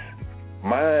sex,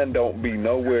 mine don't be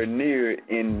nowhere near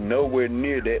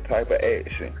that type of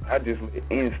action. I just let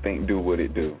instinct do what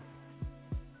it do.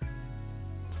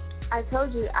 I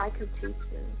told you I could teach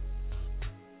you.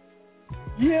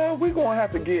 Yeah, we're gonna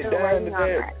have to get down to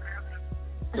that.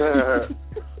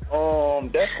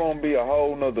 That's gonna be a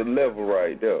whole nother level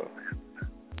right there.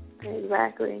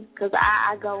 Exactly, because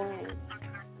I go in,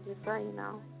 just so you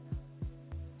know.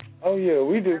 Oh yeah,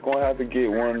 we just gonna have to get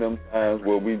one of them times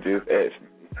where we just actually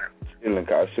chilling.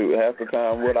 Cause shoot, half the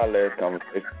time, what our last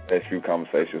few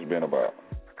conversations been about?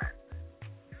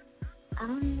 I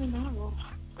don't even know.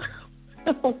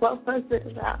 What was it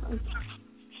about?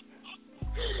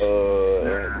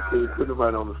 Put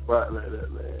nobody on the spot like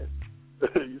that, man.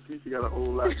 You see, she got a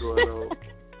whole lot going on.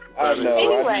 I know.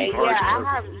 Anyway, I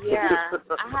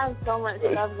have so much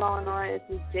stuff going on. It's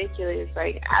ridiculous.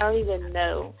 Like, I don't even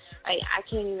know. Like, I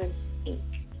can't even think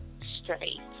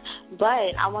straight.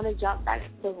 But I want to jump back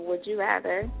to would you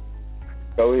rather?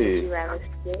 Go ahead. Would you rather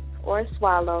spit or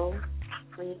swallow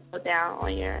when you go down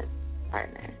on your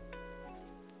partner?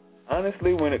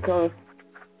 Honestly, when it comes,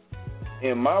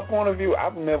 in my point of view,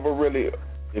 I've never really,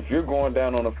 if you're going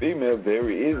down on a female, there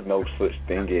is no such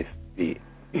thing as spit.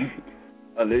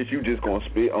 Unless you just gonna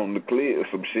spit on the clit or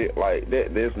some shit like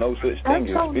that. There's no such thing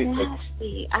as spit. That's so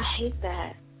nasty. I hate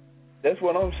that. That's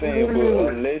what I'm saying.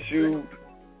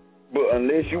 But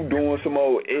unless you doing some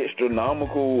old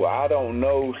astronomical, I don't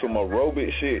know, some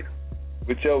aerobic shit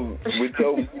with your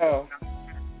mouth,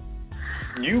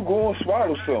 you gonna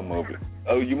swallow some of it.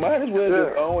 Oh, you might as well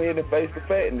just go in and face the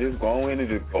fact and just go in and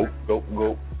just go.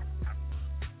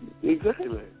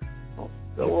 Exactly. That's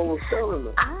what I was telling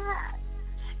them.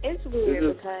 It's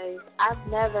weird because I've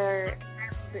never,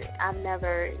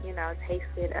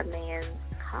 tasted a man's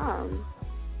cum,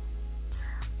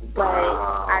 but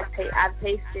I've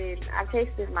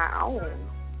tasted my own,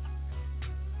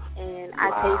 and I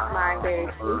taste mine very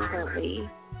frequently.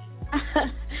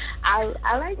 I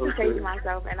like to taste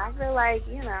myself, and I feel like,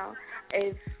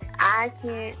 if I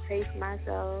can't taste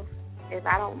myself, if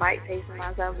I don't like tasting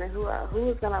myself, then who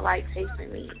is gonna like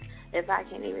tasting me if I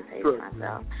can't even taste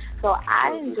myself? So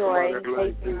I enjoy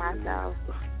tasting myself.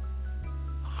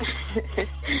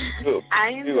 I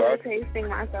enjoy tasting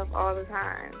myself all the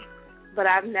time, but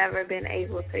I've never been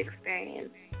able to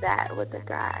experience that with a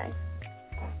guy.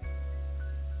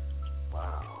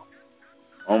 Wow.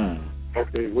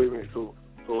 Okay, wait a minute. So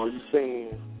are you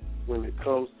saying when it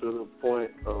comes to the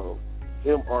point of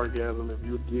him orgasm, if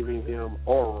you're giving him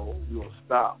oral, you'll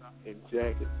stop and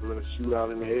jack it to let it shoot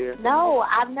out in the air? No,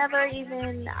 I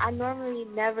normally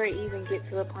never even get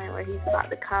to the point where he's about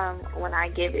to come when I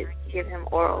give him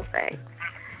oral sex.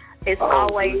 It's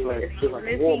always as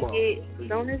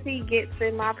soon as he gets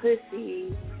in my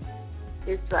pussy,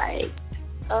 it's like,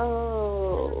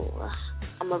 oh,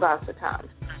 I'm about to come.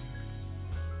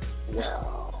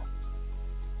 Wow.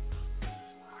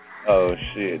 Oh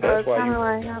shit! That's why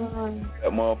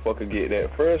that motherfucker get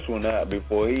that first one out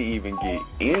before he even get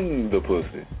in the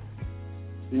pussy.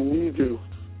 You need to,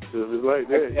 cause it's like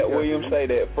that. Cat Williams say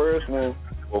that first one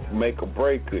will make a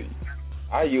break to you.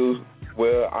 I ain't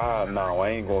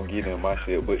gonna get in my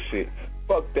shit, but shit,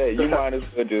 fuck that. You might as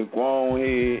well just go on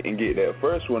here and get that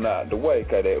first one out the way,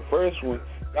 cause that first one,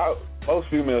 most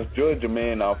females judge a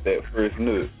man off that first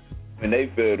nut, and they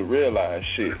fail to realize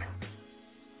shit.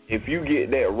 If you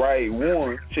get that right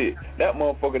one, shit, that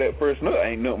motherfucker, that first nut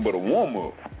ain't nothing but a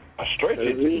warm-up. I stretch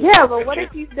it. Yeah, but what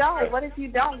if you don't? What if you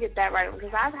don't get that right one?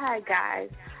 Because I've had guys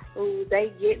who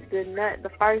they get the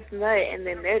first nut, and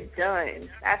then they're done.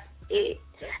 That's it.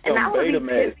 And I would be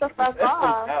pissed the fuck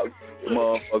off.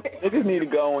 Motherfucker. They just need to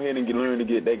go on here and learn to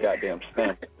get their goddamn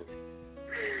stamp.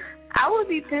 I would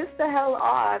be pissed the hell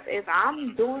off if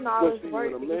I'm doing all this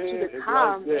work to get you to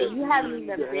come and you haven't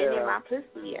even been in my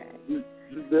pussy yet. You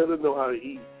better know how to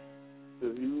eat.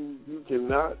 Because you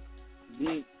cannot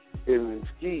eat and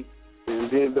skeet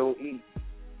and then don't eat.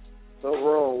 Something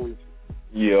wrong with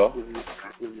you. Yeah.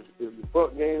 If your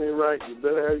fuck game ain't right, you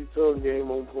better have your tongue game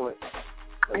on point.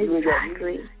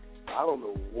 Exactly. I don't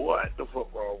know what the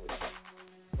fuck wrong with you.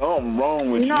 Something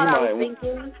wrong with you. You know what I was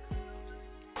thinking?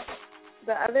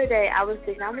 The other day I was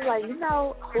like,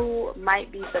 who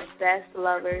might be the best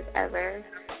lovers ever?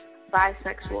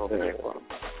 bisexual people.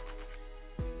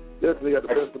 Definitely got the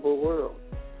best of both worlds.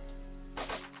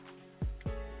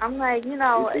 I'm like, you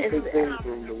know, they take things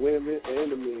from the women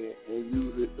and the men and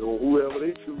use it on whoever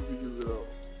they choose to use it on.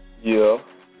 Yeah.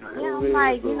 Yeah, I'm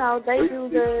like, you know, they do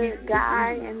the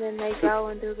guy and then they go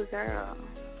and do the girl.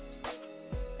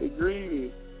 They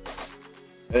greedy.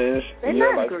 They're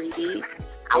not greedy.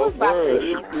 I was about to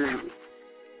say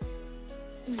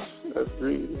that's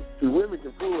greedy. See, women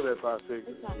can pull that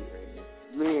bisexual.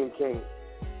 Men can't.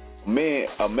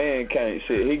 A man can't.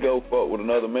 Shit, he go fuck with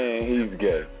another man, he's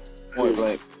gay. Point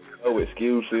blank. No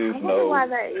excuses, I wonder why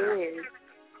that is.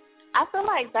 I feel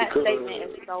like that statement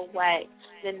is so whack.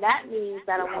 Then that means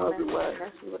that a woman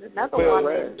with another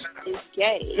woman is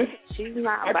gay. She's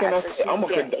not about to.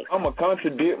 I'm gonna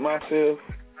contradict myself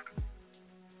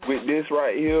with this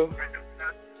right here,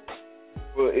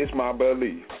 but it's my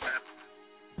belief.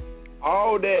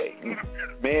 All that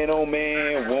man on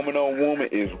man, woman on woman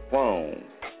is wrong.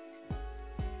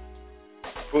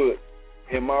 But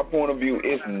in my point of view,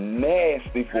 it's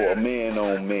nasty for a man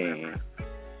on man.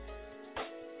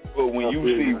 But when you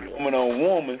see woman on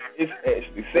woman, it's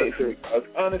actually sexy. Because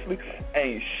honestly,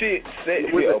 ain't shit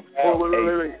sexy about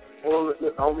wait.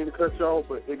 I don't mean to cut you off,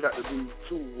 but it got to be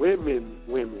two women,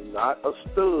 not a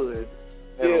stud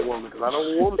and a woman. Because I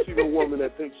don't want to see no woman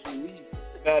that thinks she needs.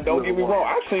 Now, don't get me wrong.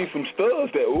 I've seen some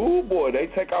studs that, ooh, boy, they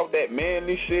take out that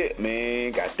manly shit.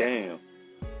 Man, goddamn.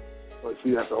 But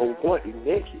see, that's the whole point. He's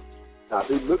naked. Now,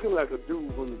 they looking like a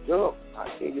dude from the jump. I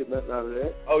can't get nothing out of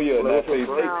that. Oh, yeah.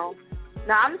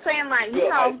 No, I'm saying, like, you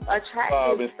know,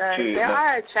 attractive studs. There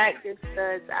are attractive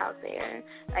studs out there.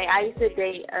 Like, I used to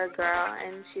date a girl,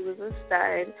 and she was a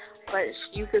stud, but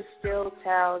you could still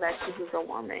tell that she was a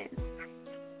woman.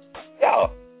 Yeah.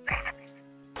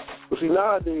 But see,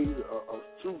 nowadays, a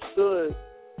true stud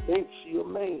thinks she a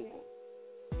man.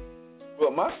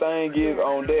 But my thing is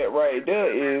on that right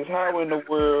there is how in the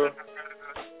world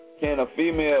can a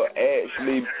female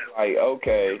actually be like,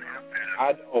 okay,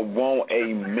 I don't want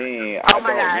a man. Oh,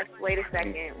 my gosh. Wait a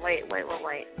second. Wait.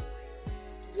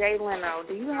 Jay Leno,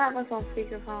 do you have us on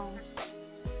speakerphone?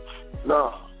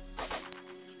 No.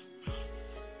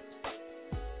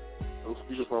 No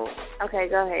speakerphone. Okay,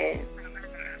 go ahead.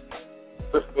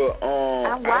 But,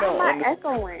 why am I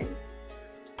echoing?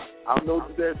 I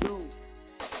noticed that too.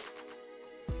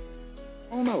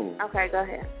 Oh, no. Okay, go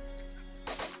ahead.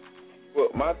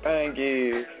 But my thing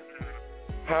is,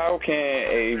 how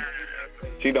can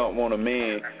she don't want a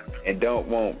man and don't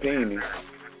want penis,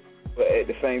 but at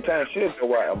the same time she'll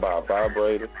go out and buy a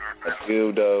vibrator, a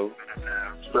dildo,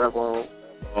 strap on,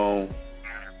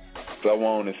 so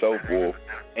on and so forth,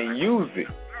 and use it.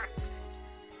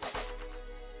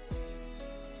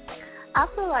 I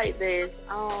feel like this,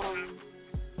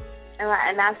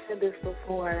 and I've said this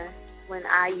before, when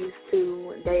I used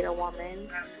to date a woman,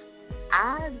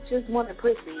 I just wanted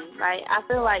pussy. Like, I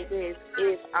feel like this,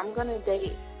 if I'm going to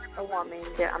date a woman,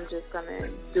 that I'm just going to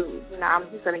do,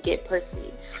 I'm just going to get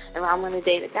pussy. And if I'm going to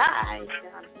date a guy,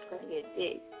 then I'm just going to get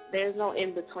dick. There's no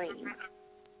in between.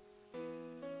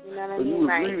 You know what I mean?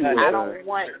 Like, I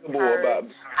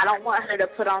don't want her to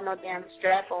put on no damn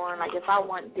strap on. Like, if I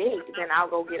want dick, then I'll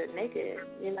go get a nigga.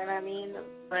 You know what I mean?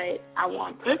 But I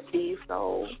want pussy,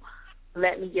 so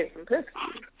let me get some pussy.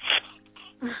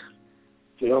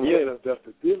 See, I'm saying that's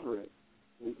different.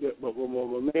 But what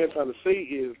my man trying to say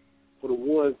is, for the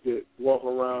ones that walk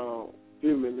around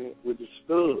feminine with the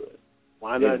stud,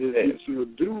 why not just get you a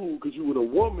dude? Because you were a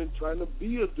woman trying to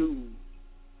be a dude.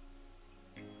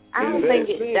 I don't think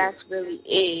that's really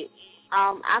it.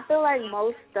 I feel like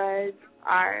most studs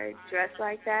are dressed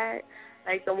like that.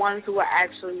 Like the ones who are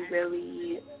actually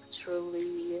really,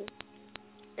 truly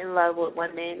in love with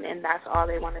women, and that's all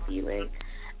they want to be with.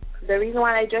 The reason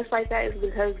why they dress like that is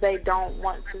because they don't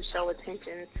want to show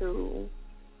attention to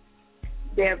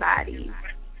their bodies.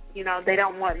 You know, they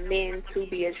don't want men to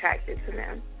be attracted to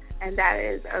them. And that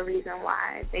is a reason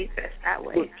why they dress that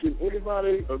way. But can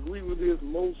anybody agree with this?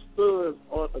 Most studs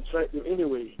aren't attractive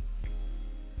anyway.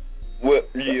 Well,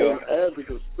 yeah. On average,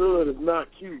 a stud is not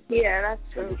cute. Yeah, that's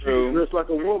true. If she dressed like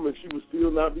a woman, she would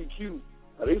still not be cute.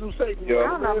 Now, they do say, I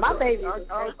don't know, my baby.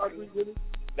 I agree with it.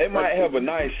 They might have a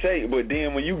nice shape, but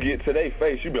then when you get to their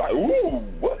face, you be like, ooh,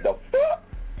 what the fuck?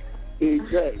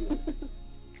 Exactly.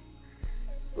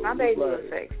 My baby was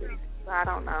sexy, so I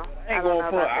don't know.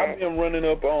 I've been running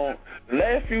up on the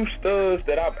last few studs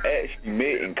that I've actually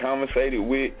met and conversated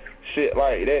with, shit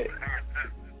like that.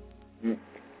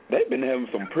 They've been having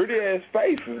some pretty ass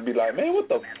faces. Be like, man, what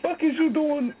the fuck is you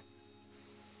doing?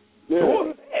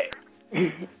 Doing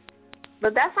that?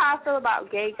 But that's how I feel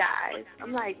about gay guys.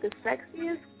 I'm like, the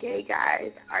sexiest gay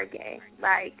guys are gay.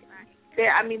 Like,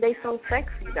 they so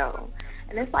sexy though,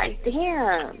 and it's like,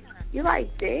 damn, you like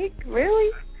dick,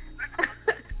 really?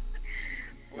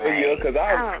 Well, yeah, because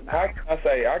I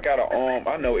say I got a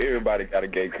I know everybody got a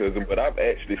gay cousin, but I've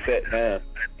actually sat down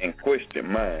and questioned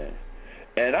mine,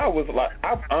 and I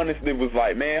honestly was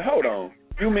like, man, hold on,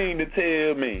 you mean to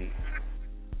tell me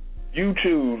you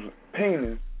choose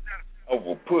penis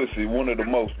over pussy, one of the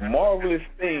most marvelous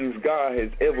things God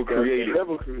has ever created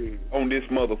on this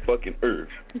motherfucking earth?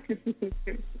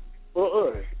 For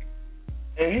us.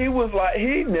 And he was like,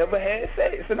 he never had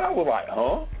sex, and I was like,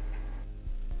 huh?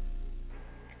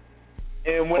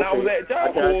 And when I was at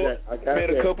Job Corps, I met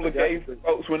a couple of gay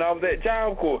folks when I was at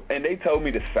Job Corps, and they told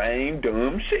me the same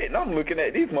dumb shit. And I'm looking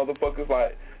at these motherfuckers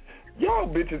like, y'all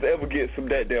bitches ever get some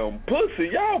that damn pussy,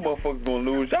 y'all motherfuckers gonna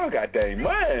lose y'all goddamn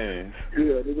minds.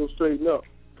 Yeah, they gonna straighten up.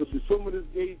 Because some of this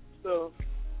gay stuff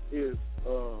is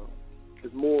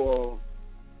more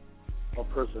a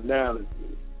personality.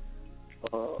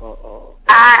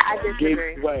 I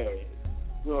disagree. Gay swag.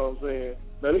 You know what I'm saying?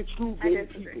 Now, they true gay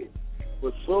people.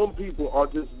 But some people are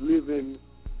just living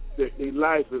their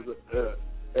life as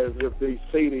if they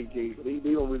say they gay, but they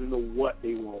don't really know what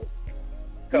they want.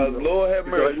 Because Lord have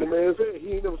mercy. Like my man said,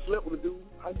 he ain't never slept with a dude.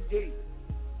 How you gay?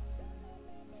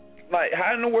 Like,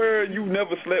 how in the world you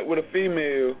never slept with a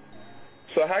female,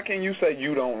 so how can you say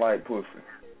you don't like pussy?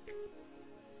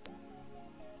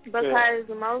 Because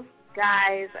most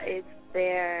guys, it's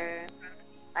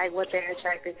what they're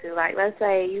attracted to. Like, let's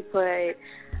say you put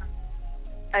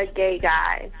a gay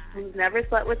guy who's never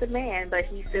slept with a man, but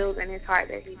he feels in his heart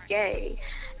that he's gay.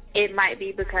 It might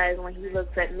be because when he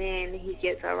looks at men, he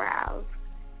gets aroused.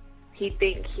 He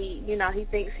thinks he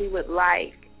would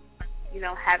like,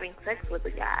 having sex with a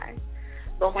guy.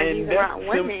 But when he's around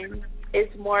women,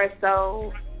 it's more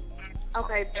so,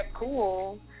 okay, they're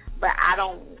cool, but I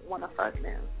don't want to fuck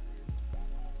them.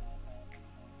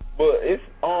 But it's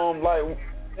like,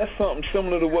 that's something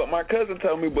similar to what my cousin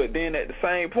told me, but then at the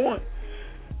same point,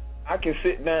 I can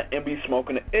sit down and be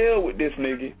smoking the L with this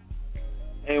nigga,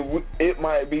 and we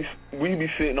be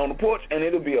sitting on the porch, and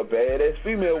it'll be a badass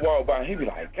female walk by, and he be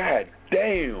like, God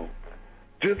damn,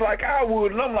 just like I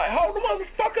would, and I'm like, hold the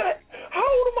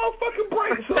motherfucking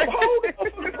brakes up, hold the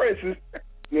motherfucking presses.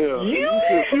 Yeah, you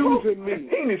confusing me.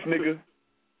 Penis nigga.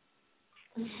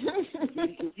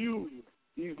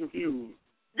 He's confused.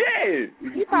 Yeah.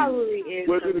 He probably is.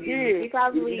 But then again, he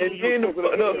probably is. And then the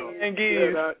fucked up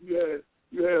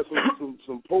you had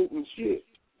some potent shit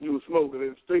you were smoking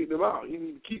and straighten them out. You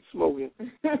need to keep smoking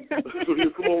so you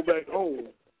come on back home.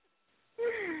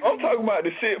 I'm talking about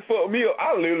the shit fucked me up.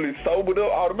 I literally sobered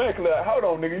up automatically. Like, hold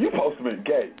on, nigga, you supposed to be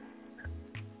gay.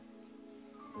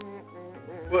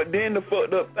 But then the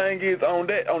fucked up thing is on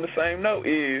the same note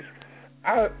is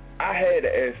I had to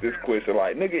ask this question,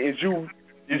 like, nigga, is you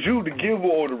the giver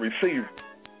or the receiver?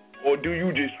 Or do you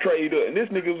just trade up? And this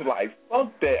nigga was like,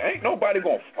 fuck that. Ain't nobody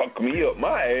gonna fuck me up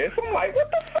my ass. I'm like,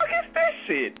 what the fuck is that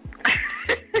shit?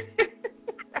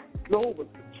 No, but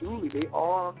truly, they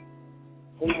are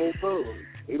homo thugs.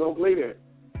 They don't play that.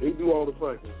 They do all the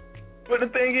fucking. But the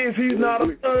thing is, he's not a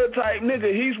thug type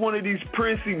nigga. He's one of these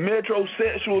prissy,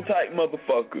 metrosexual type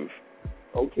motherfuckers.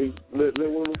 Okay, let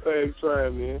one of the fags try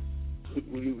it, man.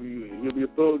 You'll be a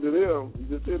thug to them. You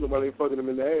just said nobody ain't fucking them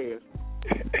in the ass.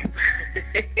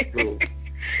 So,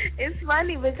 it's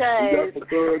funny because I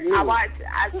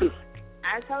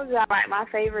told you my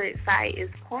favorite site is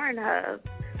Pornhub,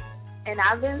 and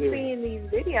I've been seeing these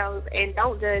videos, and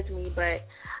don't judge me, but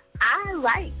I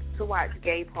like to watch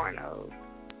gay pornos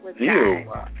with guys.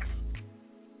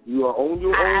 You are on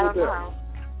your own with that.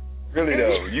 Really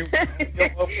though, you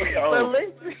but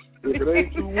listen, if it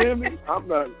ain't two women, I'm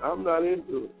not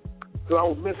into it. So I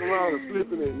was messing around and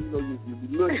flipping, and you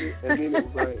be looking, and then it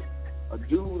was like a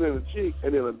dude and a chick,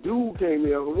 and then a dude came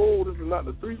in. I was like, whoa, this is not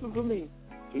the threesome for me.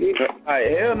 Yeah.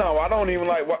 Hell no, I don't even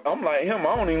like. I'm like him.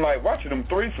 I don't even like watching them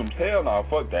threesomes. Hell no,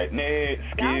 fuck that.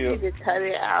 Y'all need to cut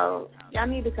it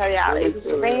out.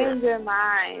 Expand your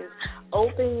minds.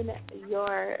 Open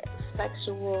your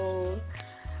sexual.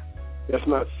 That's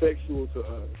not sexual to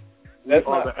us. That's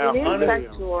not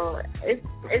sexual. It's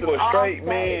to a straight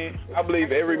man. I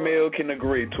believe every male can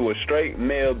agree. To a straight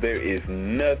male, there is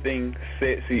nothing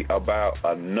sexy about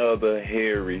another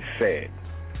hairy sack.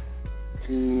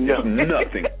 No.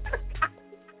 Nothing.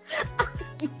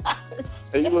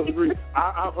 And you must agree.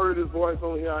 I've heard his voice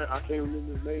on here. I can't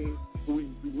remember his name. So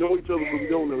we know each other, but we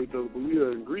don't know each other. But we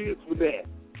are in agreement with that.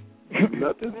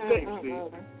 Nothing sexy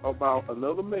about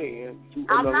another man to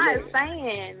another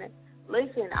man.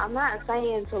 I'm not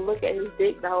saying to look at his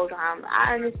dick the whole time.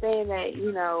 I understand that,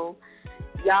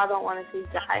 y'all don't want to see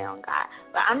guy on guy.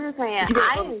 But I'm just saying,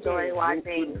 I enjoy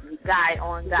watching guy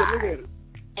on guy.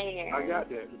 And I got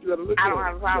that. But you got to look I at it. don't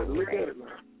have a problem with it.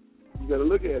 You got to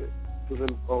look at it. Because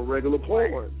in regular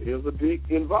porn, there's a dick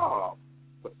involved.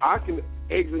 But I can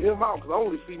exit him out because I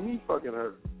only see me fucking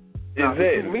her. Now,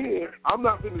 men, I'm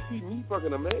not going to see me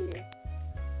fucking a man.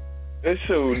 That's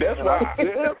true. That's why. How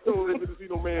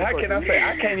can I say?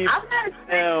 I can't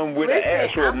even with an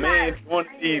actual man want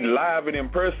to see live and in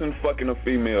person fucking a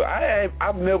female.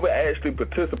 I've never actually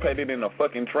participated in a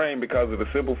fucking train because of the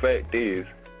simple fact is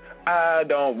I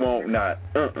don't want not.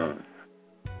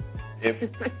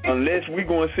 Unless we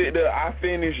gonna sit there, I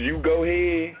finish, you go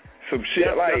ahead, some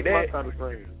shit like that. That's my kind of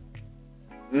train.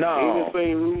 No. Ain't in the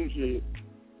same room shit.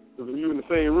 Because if you in the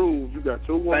same room, you got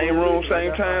two women. Same room,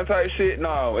 same time type shit.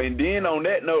 No. And then on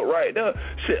that note right there,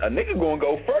 shit, a nigga gonna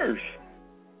go first.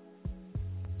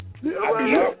 Yeah, I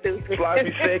be up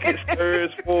sloppy seconds,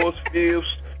 thirds, fourths, fifths.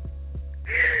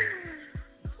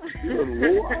 You done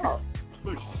wore out.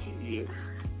 Shit.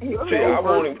 Shit, I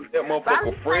want it with that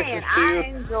motherfucker fresh and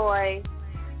still. I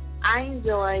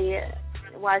enjoy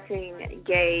watching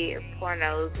gay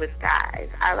pornos with guys.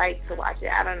 I like to watch it.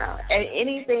 I don't know. And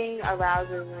anything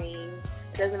arouses me.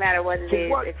 It doesn't matter what it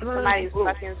is. If somebody's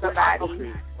fucking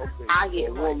somebody, I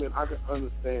get woman. I can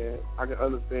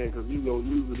understand because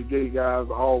usually the gay guys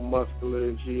are all muscular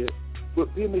and shit.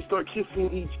 But then they start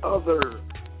kissing each other.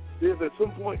 There's at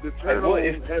some point the turn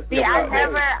on has to be.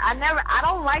 I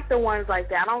don't like the ones like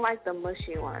that. I don't like the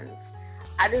mushy ones.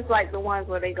 I just like the ones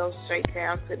where they go straight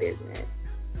down to business.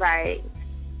 Like,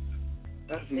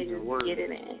 they just get it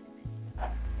in.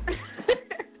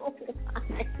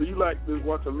 So you like to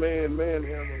watch a man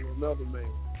manhandle another man?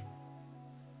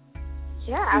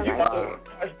 Yeah, I like it.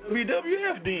 Watch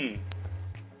WWF then.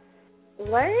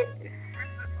 What?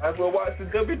 I will watch the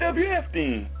WWF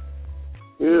then.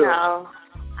 Yeah. No,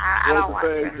 I don't watch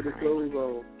that. The clothes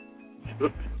on.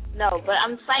 No, but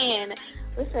I'm saying,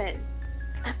 listen,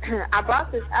 I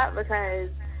brought this up because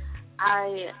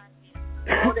I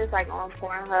noticed, like, on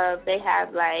Pornhub, they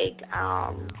have, like,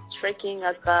 tricking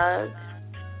a thug,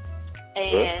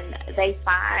 and they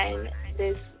find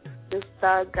this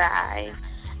thug guy,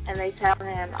 and they tell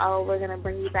him, oh, we're going to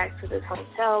bring you back to this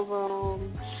hotel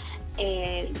room,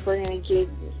 and we're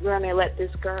going to let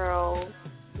this girl,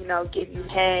 give you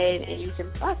head, and you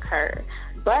can fuck her,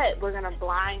 but we're going to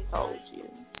blindfold you.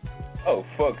 Oh,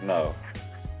 fuck no.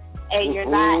 And you're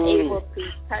not able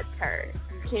to touch her.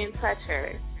 You can't touch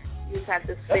her. You just have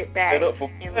to sit back and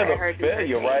let her do her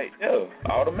thing. Right there,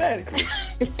 automatically.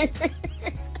 They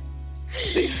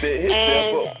set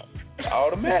himself up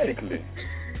automatically.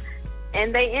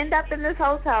 And they end up in this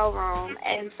hotel room,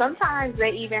 and sometimes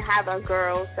they even have a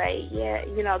girl say,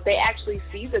 they actually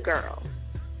see the girl.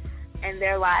 And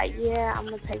they're like, yeah, I'm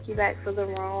going to take you back to the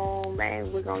room,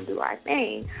 and we're going to do our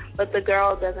thing. But the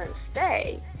girl doesn't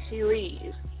stay. She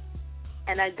leaves.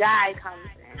 And a guy comes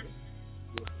in.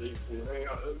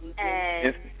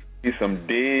 And he's some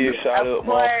dead shot up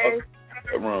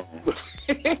motherfucker room.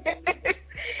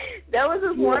 There was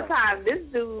this one time, this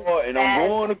dude and I'm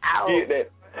going to get that.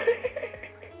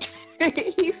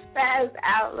 He spazzed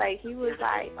out, like, he was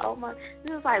like, oh my,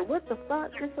 he was like, what the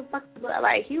fuck,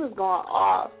 like, he was going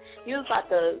off. He was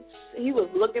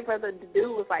looking for the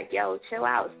dude, was like, yo, chill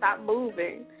out, stop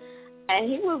moving. And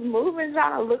he was moving,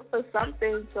 trying to look for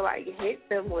something to, like, hit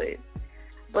them with.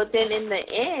 But then in the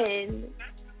end,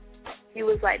 they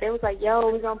was like,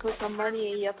 yo, we're going to put some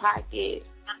money in your pocket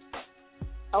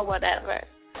or whatever.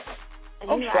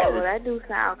 And he's like, well, that do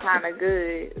sound kind of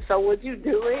good. So would you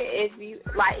do it if you,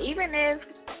 like, even if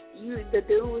the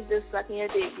dude was just sucking your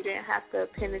dick, you didn't have to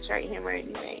penetrate him or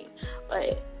anything.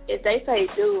 But if they say,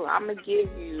 dude, I'm going to give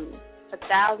you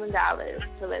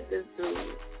 $1,000 to let this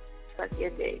dude suck your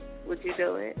dick, would you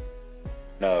do it?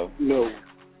 No. No.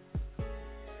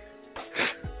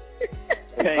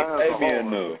 Can't pay me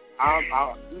enough.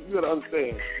 You gotta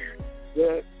understand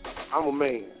that I'm a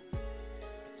man,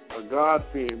 a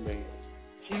God-fearing man.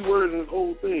 Key word in this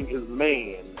whole thing is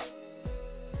man.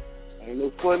 Ain't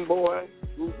no fun boy,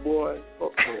 root boy,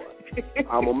 fuck boy.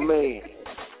 I'm a man.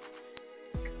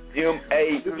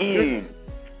 M-A-N,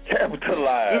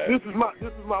 capitalized. This is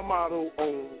my motto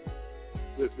on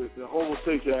the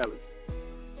homosexuality.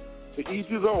 To each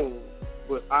his own,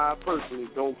 but I personally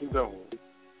don't condone.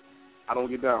 I don't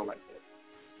get down like that.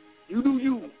 You do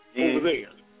you over there.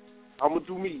 I'm going to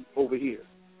do me over here.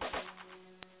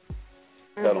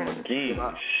 Tell them again.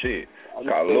 Shit.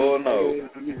 God, Lord knows.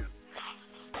 And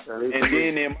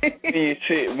then in my opinion,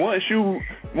 shit, once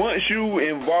you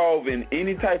involve in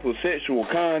any type of sexual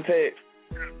contact,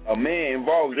 a man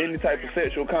involves any type of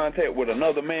sexual contact with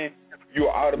another man, you're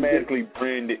automatically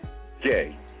branded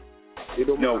gay.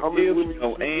 No ifs,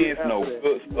 no ands, no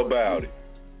buts about it.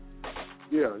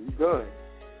 Yeah, you done.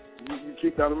 You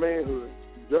kicked out of manhood.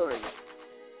 You done.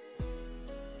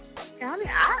 I mean,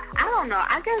 I don't know.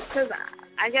 I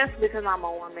guess because I'm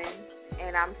a woman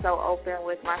and I'm so open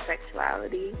with my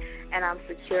sexuality and I'm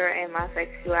secure in my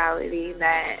sexuality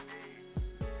that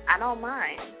I don't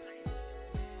mind.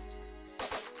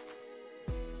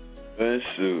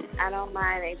 Shoot. I don't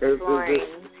mind exploring.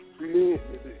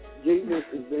 Gayness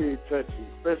is very touchy,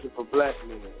 especially for black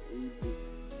men. We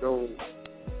just don't.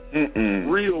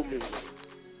 Real men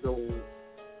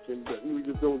we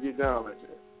just don't get down like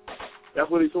that. That's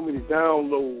why there's so many down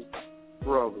low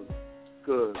brothers,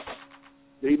 because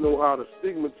they know how the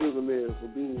stigmatism is for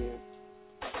being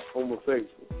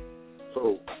homosexual.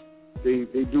 So they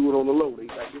do it on the low. They,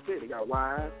 like you said, they got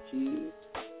wives, kids,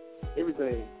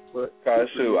 everything. But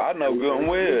shoot, I know good and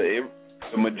well.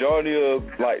 The majority of,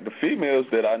 like, the females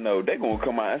that I know, they're going to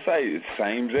come out and say the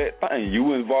same exact thing.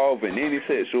 You involved in any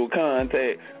sexual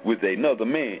contact with another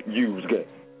man, you was gay.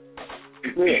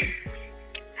 Yeah.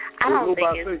 I don't think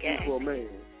it's gay. For a man.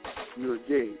 You're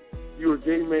gay. You're a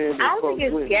gay man. I don't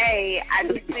think it's gay. I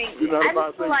just think, I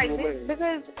just feel like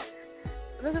this,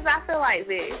 because I feel like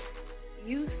this.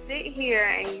 You sit here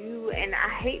and I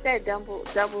hate that double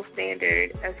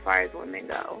standard as far as women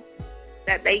go.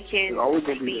 That they can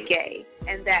be gay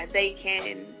and that they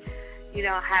can,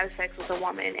 have sex with a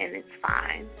woman and it's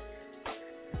fine.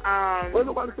 Well,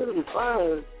 nobody said it was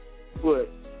fine, but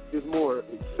it's more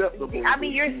acceptable. I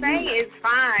mean, you're saying it's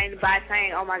fine by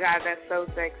saying, "Oh my God, that's so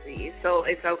sexy," so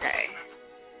it's okay.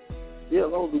 Yeah,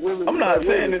 the women. I'm not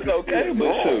saying it's okay,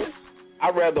 but shoot,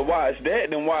 I'd rather watch that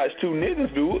than watch two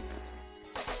niggas do it.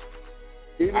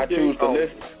 I choose the less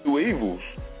two evils.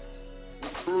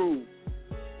 True.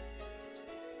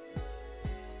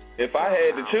 If I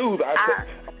had to choose, I'd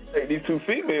take these two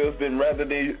females rather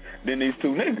than these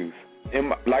two niggas. And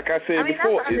like I said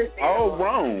before, it's all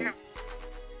wrong.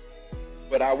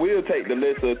 But I will take the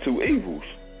lesser of two evils.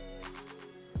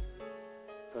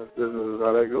 That's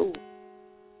how that goes.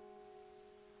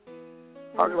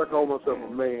 How can I call myself a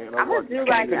man? I'm gonna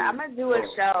do a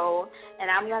show,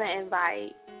 and I'm gonna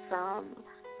invite some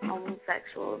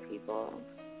homosexual people.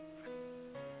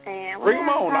 And bring them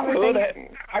on.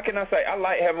 How can I say? I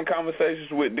like having conversations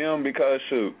with them because,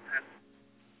 shoot,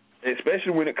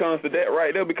 especially when it comes to that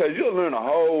right there, because you'll learn a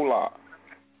whole lot.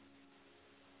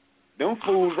 Them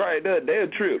fools right there, they'll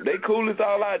trip. They cool as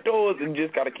all outdoors, and you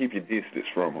just got to keep your distance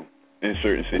from them in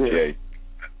certain situations.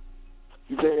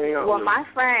 Well, my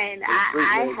friend,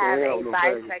 I have a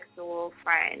bisexual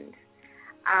friend.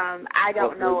 I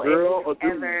don't know if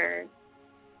he's ever.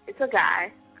 It's a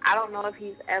guy. I don't know if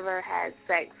he's ever had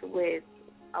sex with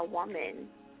a woman,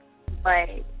 but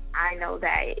I know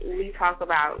that we talk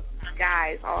about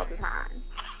guys all the time,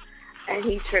 and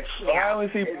he trips me out. How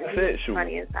is he bisexual?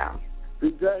 Funny as hell.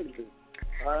 Exactly.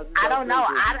 I don't know.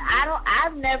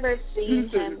 I've never seen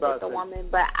him with a woman,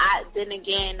 but then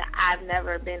again, I've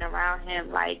never been around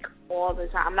him like all the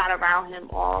time. I'm not around him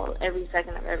every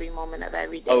second of every moment of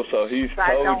every day. Oh, so he's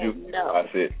told you. Know. I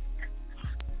said.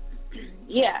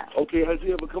 Yeah. Okay, has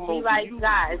he ever come on? He likes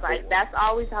guys. Like, that's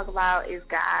all we talk about is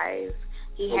guys.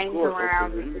 He hangs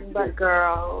around nothing but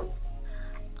girls.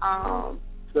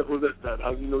 That's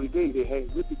how you know they hang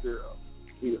with the girls.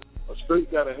 Yeah. A straight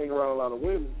guy that hang around a lot of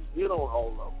women, he don't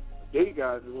all know. Gay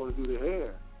guys just want to do their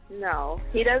hair. No,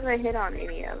 he doesn't hit on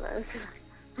any of us.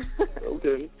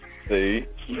 Okay. See?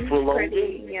 He's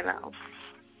pretty,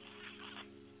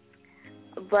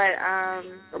 But,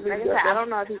 like I said, I don't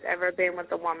know if he's ever been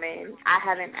with a woman. I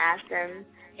haven't asked him.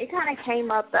 It kind of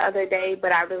came up the other day,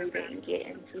 but I really didn't get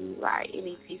into,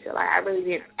 any detail. I really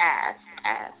didn't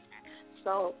ask.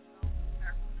 So,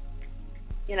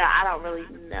 I don't really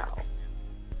know.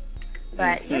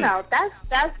 But,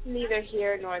 that's neither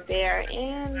here nor there.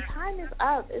 And time is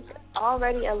up. It's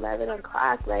already 11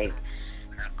 o'clock. Crazy.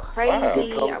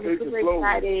 Wow. I'm super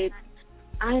excited.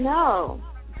 I know.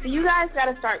 So you guys got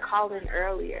to start calling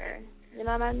earlier. You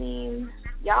know what I mean?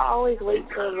 Y'all always wait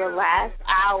till the last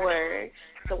hour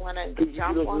to want to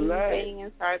jump on the thing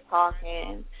and start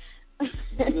talking.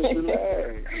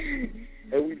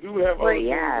 And we do have our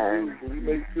things, and we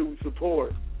make sure we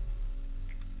support.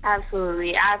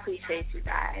 Absolutely. I appreciate you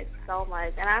guys so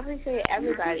much. And I appreciate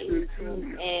everybody who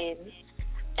tunes in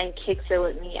and kicks it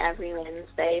with me every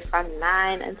Wednesday from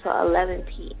 9 until 11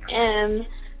 p.m.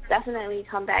 Definitely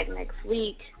come back next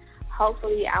week.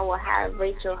 Hopefully I will have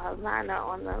Rachel Havanna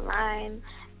on the line,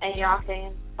 and y'all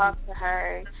can talk to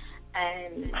her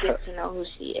and get to know who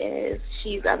she is.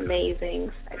 She's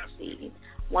amazing, sexy,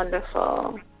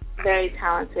 wonderful, very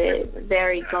talented,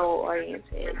 very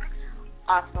goal-oriented,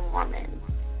 awesome woman.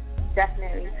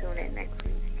 Definitely tune in next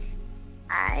week.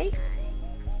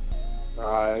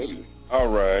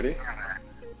 Alrighty.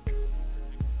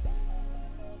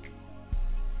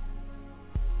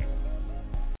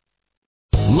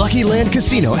 Lucky Land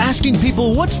Casino, asking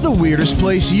people, what's the weirdest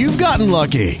place you've gotten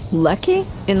lucky? Lucky?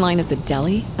 In line at the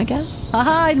deli, I guess?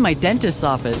 Aha, in my dentist's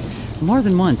office. More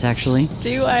than once, actually.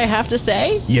 Do I have to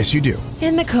say? Yes, you do.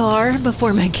 In the car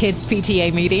before my kids'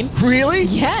 PTA meeting. Really?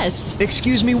 Yes.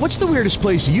 Excuse me, what's the weirdest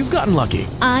place you've gotten lucky?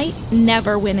 I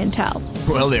never win and tell.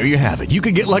 Well, there you have it. You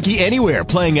can get lucky anywhere,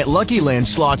 playing at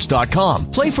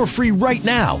LuckyLandSlots.com. Play for free right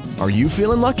now. Are you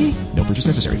feeling lucky? No purchase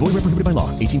necessary. Void where prohibited by law.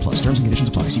 18+. Terms and conditions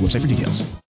apply. See website for details.